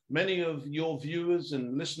of your viewers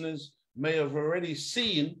and listeners may have already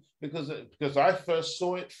seen, because I first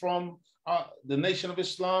saw it from the Nation of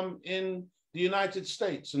Islam in the United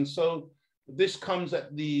States. And so this comes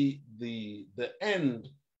at the end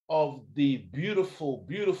of the beautiful,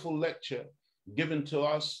 beautiful lecture given to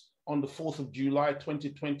us on the 4th of July,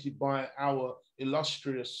 2020 by our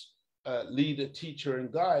illustrious leader, teacher,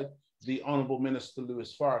 and guide, the Honorable Minister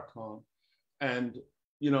Louis Farrakhan. And,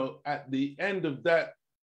 you know, at the end of that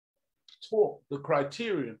talk, the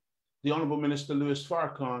criterion, the Honorable Minister Louis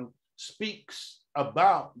Farrakhan speaks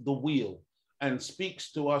about the wheel and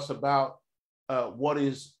speaks to us about what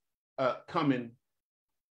is coming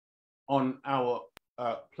on our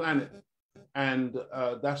planet. And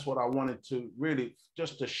that's what I wanted to really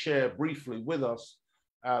just to share briefly with us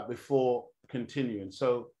before continuing.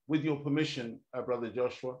 So with your permission, Brother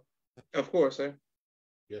Joshua. Of course, sir.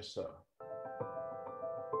 Yes, sir.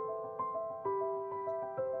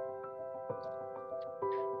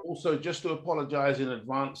 Also, just to apologize in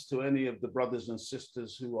advance to any of the brothers and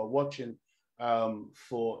sisters who are watching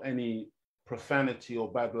for any profanity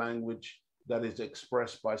or bad language that is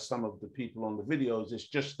expressed by some of the people on the videos. It's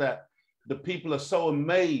just that the people are so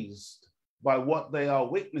amazed by what they are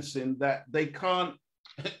witnessing that they can't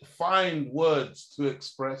find words to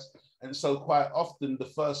express. And so quite often the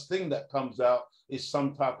first thing that comes out is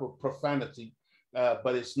some type of profanity,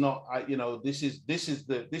 but it's not, you know, this is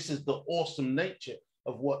the awesome nature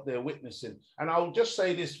of what they're witnessing. And I'll just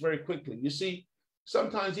say this very quickly. You see,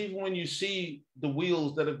 sometimes even when you see the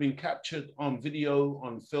wheels that have been captured on video,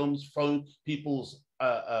 on films, people's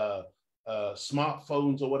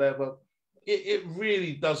smartphones or whatever, it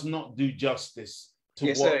really does not do justice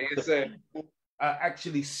to what people are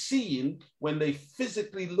actually seeing when they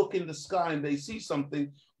physically look in the sky and they see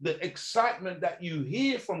something. The excitement that you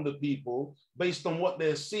hear from the people based on what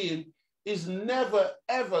they're seeing is never,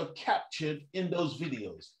 ever captured in those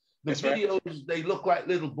videos. The videos, they look like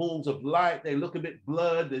little balls of light. They look a bit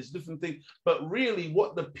blurred. There's different things. But really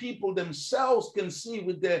what the people themselves can see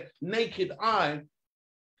with their naked eye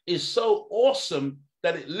is so awesome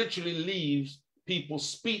that it literally leaves people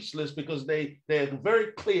speechless, because they're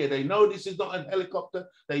very clear. They know this is not a helicopter.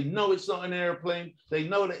 They know it's not an airplane. They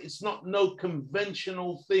know that it's not no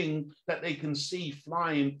conventional thing that they can see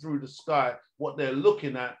flying through the sky. What they're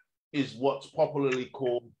looking at is what's popularly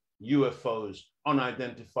called UFOs,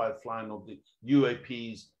 unidentified flying objects,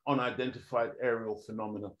 UAPs, unidentified aerial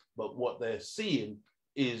phenomena. But what they're seeing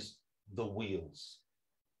is the wheels.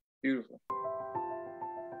 Beautiful.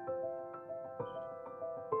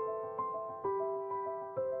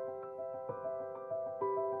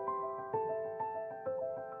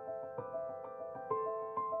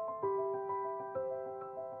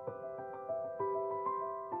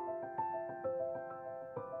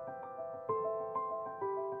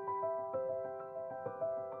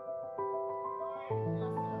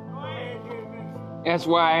 That's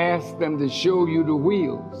why I asked them to show you the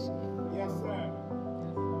wheels. Yes, sir.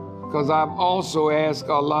 Because I've also asked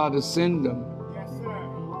Allah to send them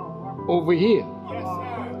over here. Yes,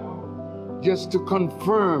 sir. Just to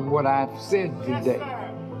confirm what I've said today.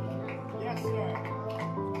 Yes, sir.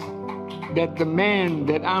 That the man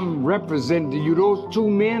that I'm representing to you, those two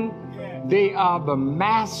men, they are the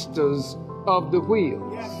masters of the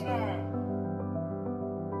wheels. Yes, sir.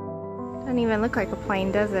 Doesn't even look like a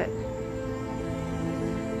plane, does it?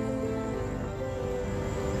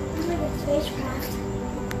 Spacecraft.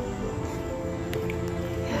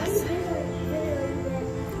 Yes.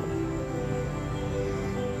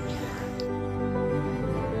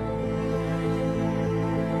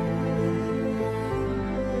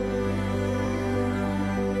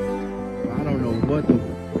 I don't know what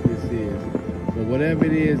this is, but whatever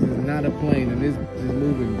it is not a plane, and this is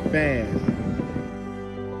moving fast.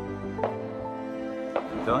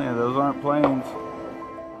 I'm telling you, those aren't planes.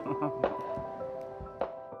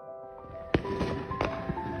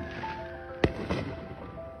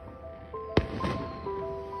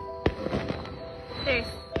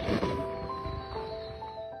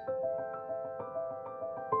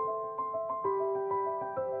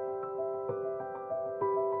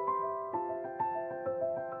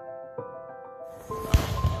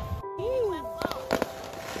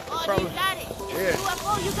 Oh, you got it. Yeah.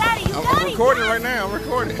 UFO, you got it. You got it. I'm recording right now. I'm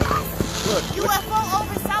recording. Look. UFO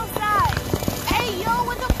over Southside. Hey, yo,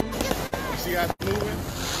 what the f is that? You see how it's moving?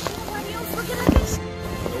 Nobody else looking at this?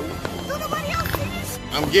 No, nobody else see this?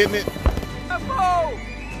 I'm getting it. UFO!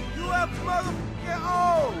 UFO motherfucking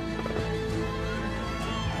O!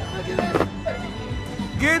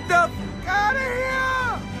 Get the f out of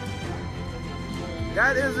here!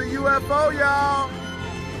 That is a UFO, y'all.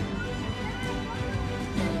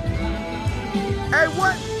 Hey,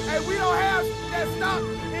 what? Hey, we don't have that stop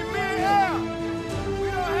in mid-air. We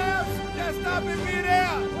don't have that stop in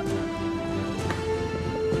mid-air.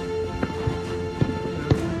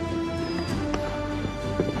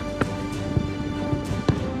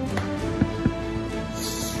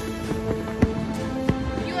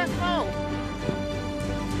 UFO.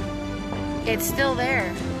 It's still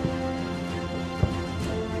there.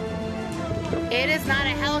 It is not a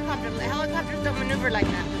helicopter. Helicopters don't maneuver like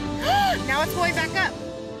that. Now it's going back up.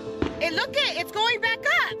 Hey, look it, it's going back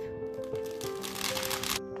up.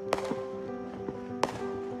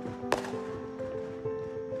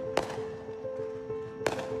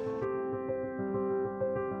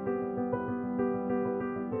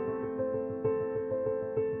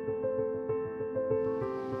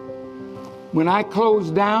 When I close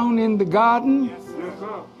down in the garden, Yes,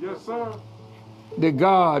 sir. Yes, sir. the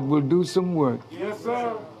God will do some work. Yes,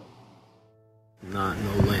 sir. Not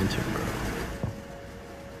no lantern, bro.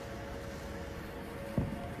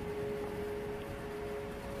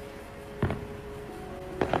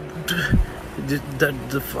 That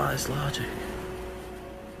defies logic.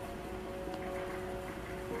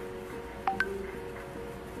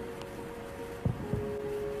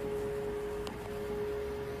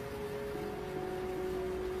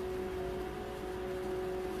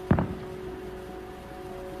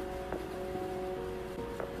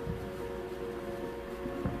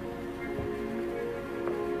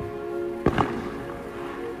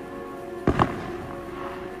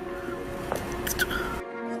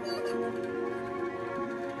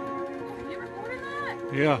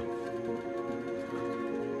 Yeah.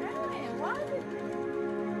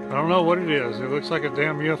 I don't know what it is. It looks like a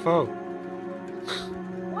damn UFO.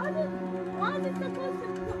 Why is it supposed to?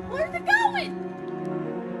 Where's it going?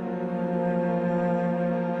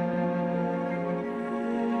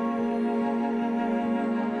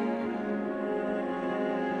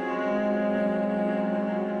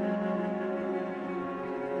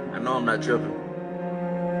 I know I'm not tripping.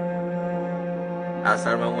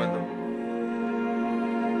 Outside my window.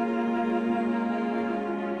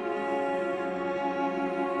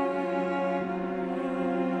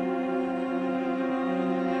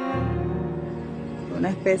 Una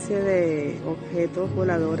especie de objetos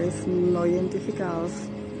voladores no identificados,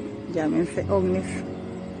 llámense ovnis,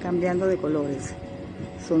 cambiando de colores.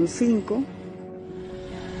 Son 5.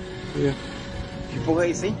 Yeah. Que porra é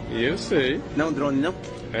isso, hein? Eu sei. Não, drone não?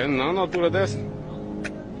 É não, na altura dessa.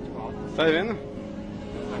 Tá vendo?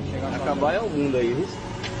 Acabar é o mundo aí, viu?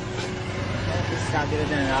 Cadeira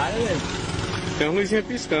danada, velho. Tem uma luzinha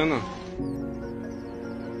piscando, ó.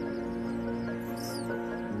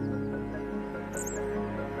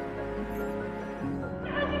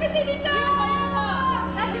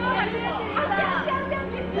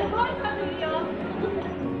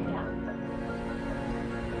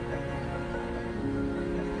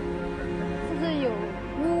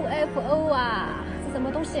 UFO 啊，是什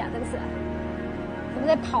么东西啊？这个是怎么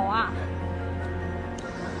在跑啊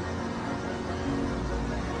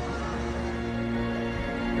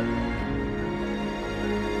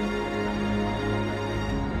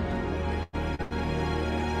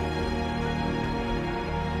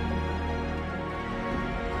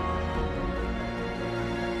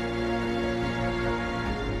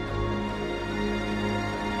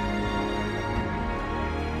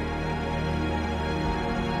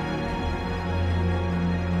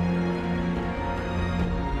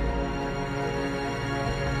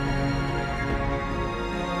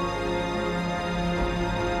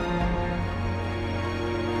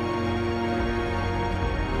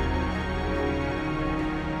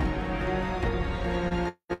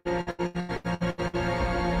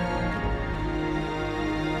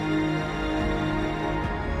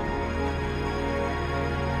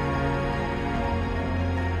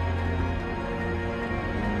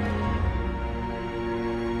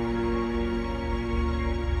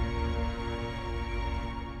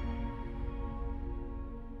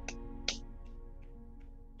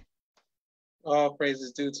？All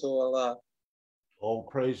praises due to Allah. All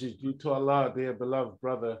praises due to Allah, dear beloved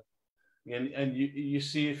brother. And you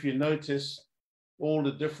see, if you notice, all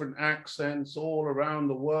the different accents all around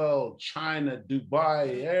the world, China,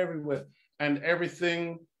 Dubai, everywhere, and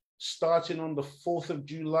everything starting on the 4th of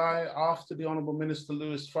July after the Honorable Minister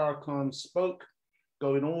Louis Farrakhan spoke,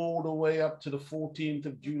 going all the way up to the 14th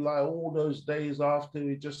of July, all those days after,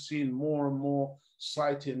 we're just seeing more and more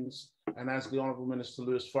sightings. And as the Honorable Minister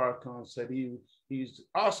Louis Farrakhan said, he's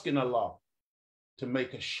asking Allah to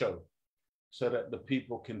make a show so that the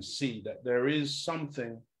people can see that there is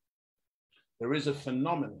something, there is a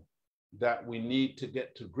phenomenon that we need to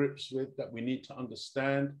get to grips with, that we need to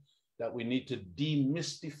understand, that we need to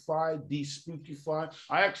demystify, despookify.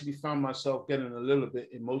 I actually found myself getting a little bit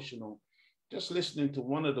emotional just listening to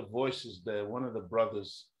one of the voices there, one of the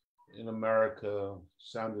brothers in America,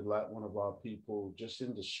 sounded like one of our people just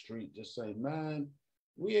in the street, just saying, man,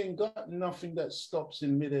 we ain't got nothing that stops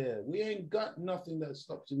in midair. We ain't got nothing that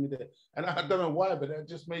stops in midair. And I don't know why, but that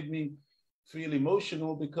just made me feel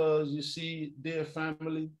emotional because you see, dear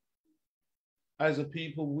family, as a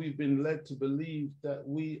people, we've been led to believe that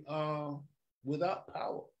we are without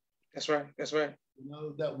power. That's right. That's right. You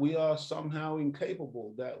know, that we are somehow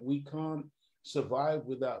incapable, that we can't survive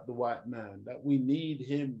without the white man, that we need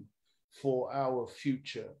him for our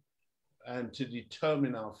future and to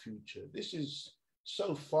determine our future. This is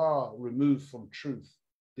so far removed from truth,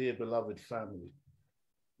 dear beloved family.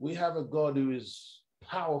 We have a God who is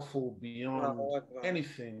powerful beyond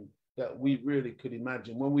anything that we really could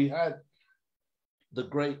imagine. When we had the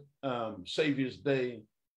great Savior's Day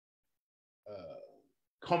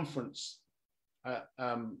conference,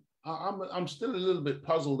 I'm still a little bit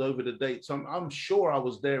puzzled over the dates. I'm sure I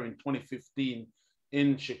was there in 2015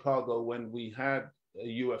 in Chicago when we had a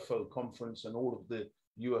UFO conference and all of the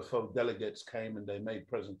UFO delegates came and they made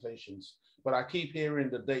presentations. But I keep hearing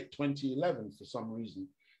the date 2011 for some reason,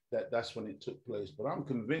 that's when it took place. But I'm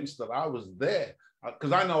convinced that I was there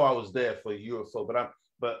because I know I was there for UFO,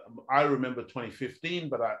 but I remember 2015,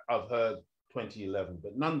 but I've heard 2011.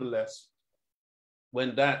 But nonetheless,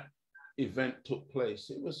 when that event took place,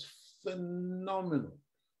 it was phenomenal.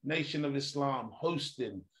 Nation of Islam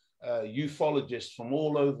hosting ufologists from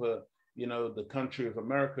all over, you know, the country of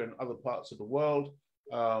America and other parts of the world,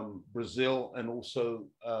 Brazil and also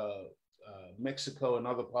Mexico and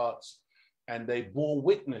other parts. And they bore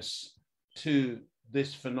witness to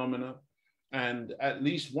this phenomena. And at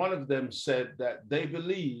least one of them said that they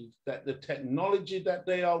believe that the technology that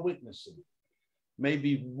they are witnessing may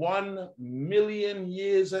be 1 million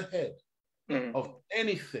years ahead of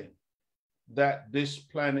anything that this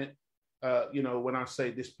planet, you know, when I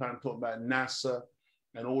say this planet, I'm talking about NASA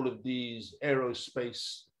and all of these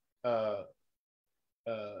aerospace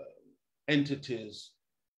entities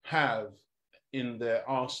have in their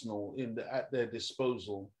arsenal, at their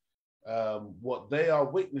disposal. What they are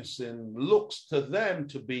witnessing looks to them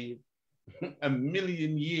to be 1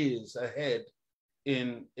 million years ahead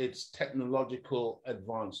in its technological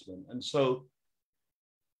advancement. And so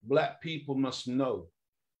Black people must know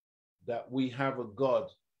that we have a God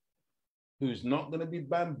who's not going to be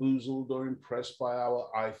bamboozled or impressed by our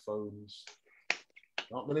iPhones,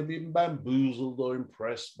 not going to be bamboozled or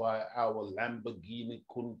impressed by our Lamborghini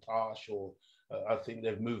Countach, or I think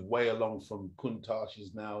they've moved way along from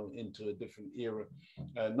Countaches now into a different era.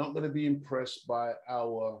 Not going to be impressed by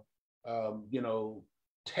our, you know,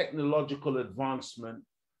 technological advancement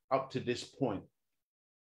up to this point.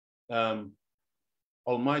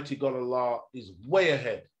 Almighty God Allah is way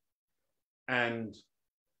ahead, and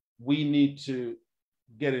we need to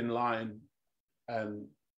get in line and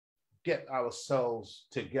get ourselves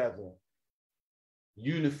together,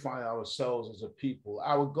 unify ourselves as a people.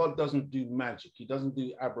 Our God doesn't do magic. He doesn't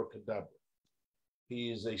do abracadabra.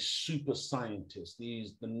 He is a super scientist. He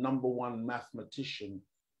is the #1 mathematician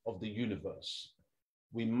of the universe.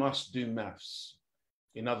 We must do maths.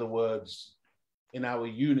 In other words, in our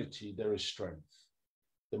unity, there is strength.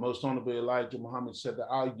 The Most Honorable Elijah Muhammad said that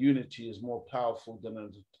our unity is more powerful than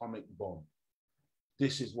an atomic bomb.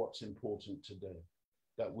 This is what's important today,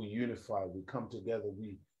 that we unify, we come together,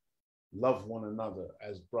 we love one another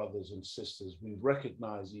as brothers and sisters. We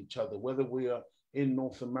recognize each other, whether we are in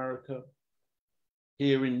North America,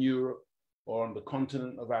 here in Europe, or on the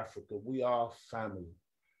continent of Africa. We are family.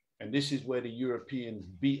 And this is where the Europeans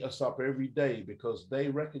beat us up every day, because they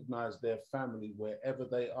recognize their family wherever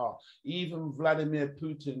they are. Even Vladimir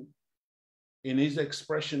Putin, in his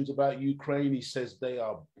expressions about Ukraine, he says they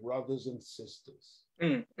are brothers and sisters.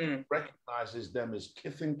 Recognizes them as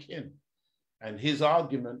kith and kin. And his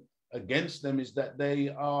argument against them is that they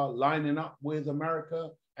are lining up with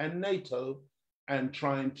America and NATO and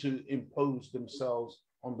trying to impose themselves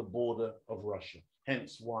on the border of Russia.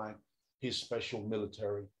 Hence why his special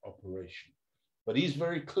military operation. But he's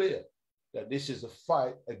very clear that this is a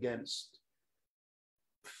fight against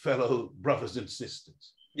fellow brothers and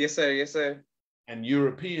sisters. Yes, sir. Yes, sir. And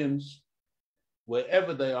Europeans,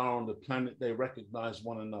 wherever they are on the planet, they recognize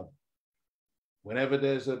one another. Whenever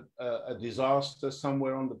there's a disaster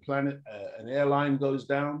somewhere on the planet, an airline goes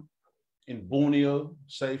down in Borneo,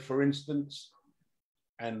 say for instance,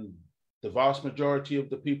 and the vast majority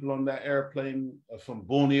of the people on that airplane are from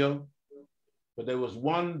Borneo, but there was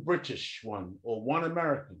one British one or one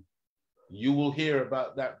American, you will hear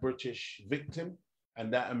about that British victim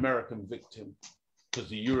and that American victim, because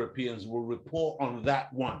the Europeans will report on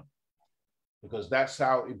that one, because that's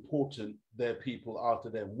how important their people are to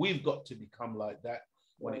them. We've got to become like that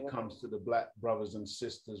when it comes to the Black brothers and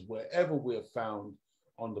sisters, wherever we're found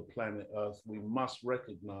on the planet Earth. We must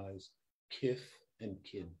recognize kith and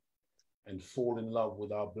kin and fall in love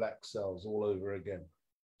with our Black selves all over again.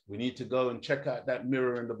 We need to go and check out that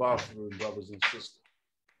mirror in the bathroom, brothers and sisters.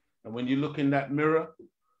 And when you look in that mirror,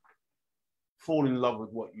 fall in love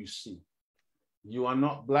with what you see. You are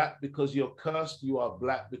not Black because you're cursed. You are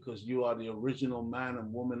Black because you are the original man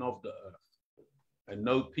and woman of the earth. And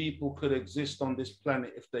no people could exist on this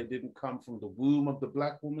planet if they didn't come from the womb of the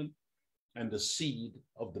Black woman and the seed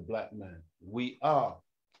of the Black man. We are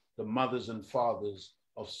the mothers and fathers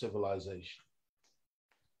of civilization.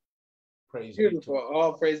 Praise Beautiful.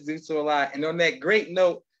 All praise due to Allah. And on that great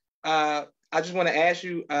note, I just want to ask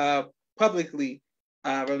you publicly,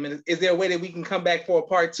 is there a way that we can come back for a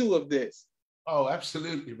part 2 of this? Oh,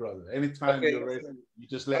 absolutely, brother. Anytime you're ready, you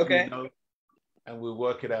just let me know and we'll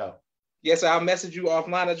work it out. Yes, sir. I'll message you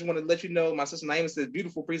offline. I just want to let you know, my sister Naima says,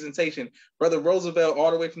 beautiful presentation. Brother Roosevelt,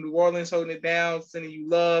 all the way from New Orleans, holding it down, sending you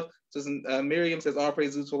love. Sister Miriam says, all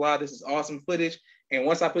praise due to Allah. This is awesome footage. And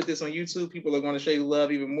once I put this on YouTube, people are going to show you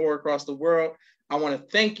love even more across the world. I want to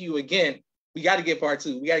thank you again. We got to get part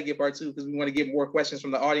 2. We got to get part 2 because we want to get more questions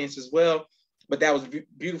from the audience as well. But that was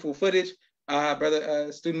beautiful footage.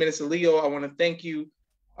 Brother Student Minister Leo, I want to thank you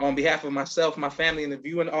on behalf of myself, my family, and the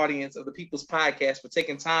viewing audience of the People's Podcast for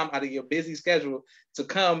taking time out of your busy schedule to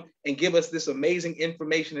come and give us this amazing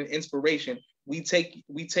information and inspiration. We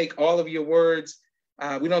take all of your words.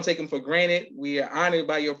 We don't take them for granted. We are honored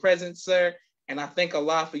by your presence, sir. And I thank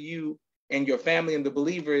Allah for you and your family and the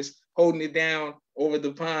believers holding it down over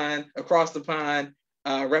the pond, across the pond,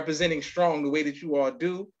 representing strong the way that you all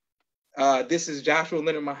do. This is Joshua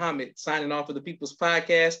Leonard Muhammad signing off of the People's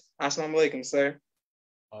Podcast. Assalamu alaikum, sir.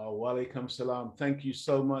 Wa alaikum salam. Thank you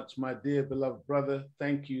so much, my dear beloved brother.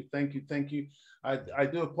 Thank you, thank you, thank you. I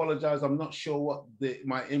do apologize. I'm not sure what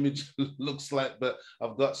my image looks like, but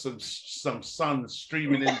I've got some sun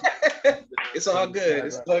streaming in. It's all good.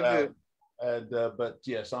 It's all good. And but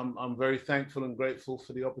yes, I'm very thankful and grateful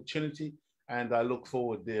for the opportunity, and I look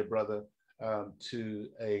forward, dear brother, to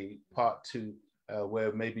a part 2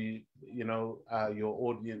 where maybe your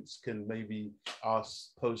audience can maybe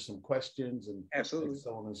pose some questions and so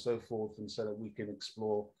on and so forth, and so that we can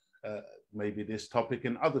explore maybe this topic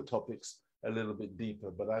and other topics a little bit deeper.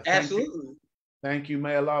 But I thank you.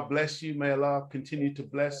 May Allah bless you. May Allah continue to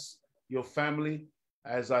bless your family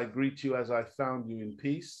as I greet you as I found you in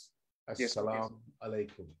peace. Assalamu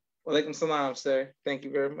alaikum. Wa alaikum salam, sir. Thank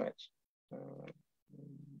you very much.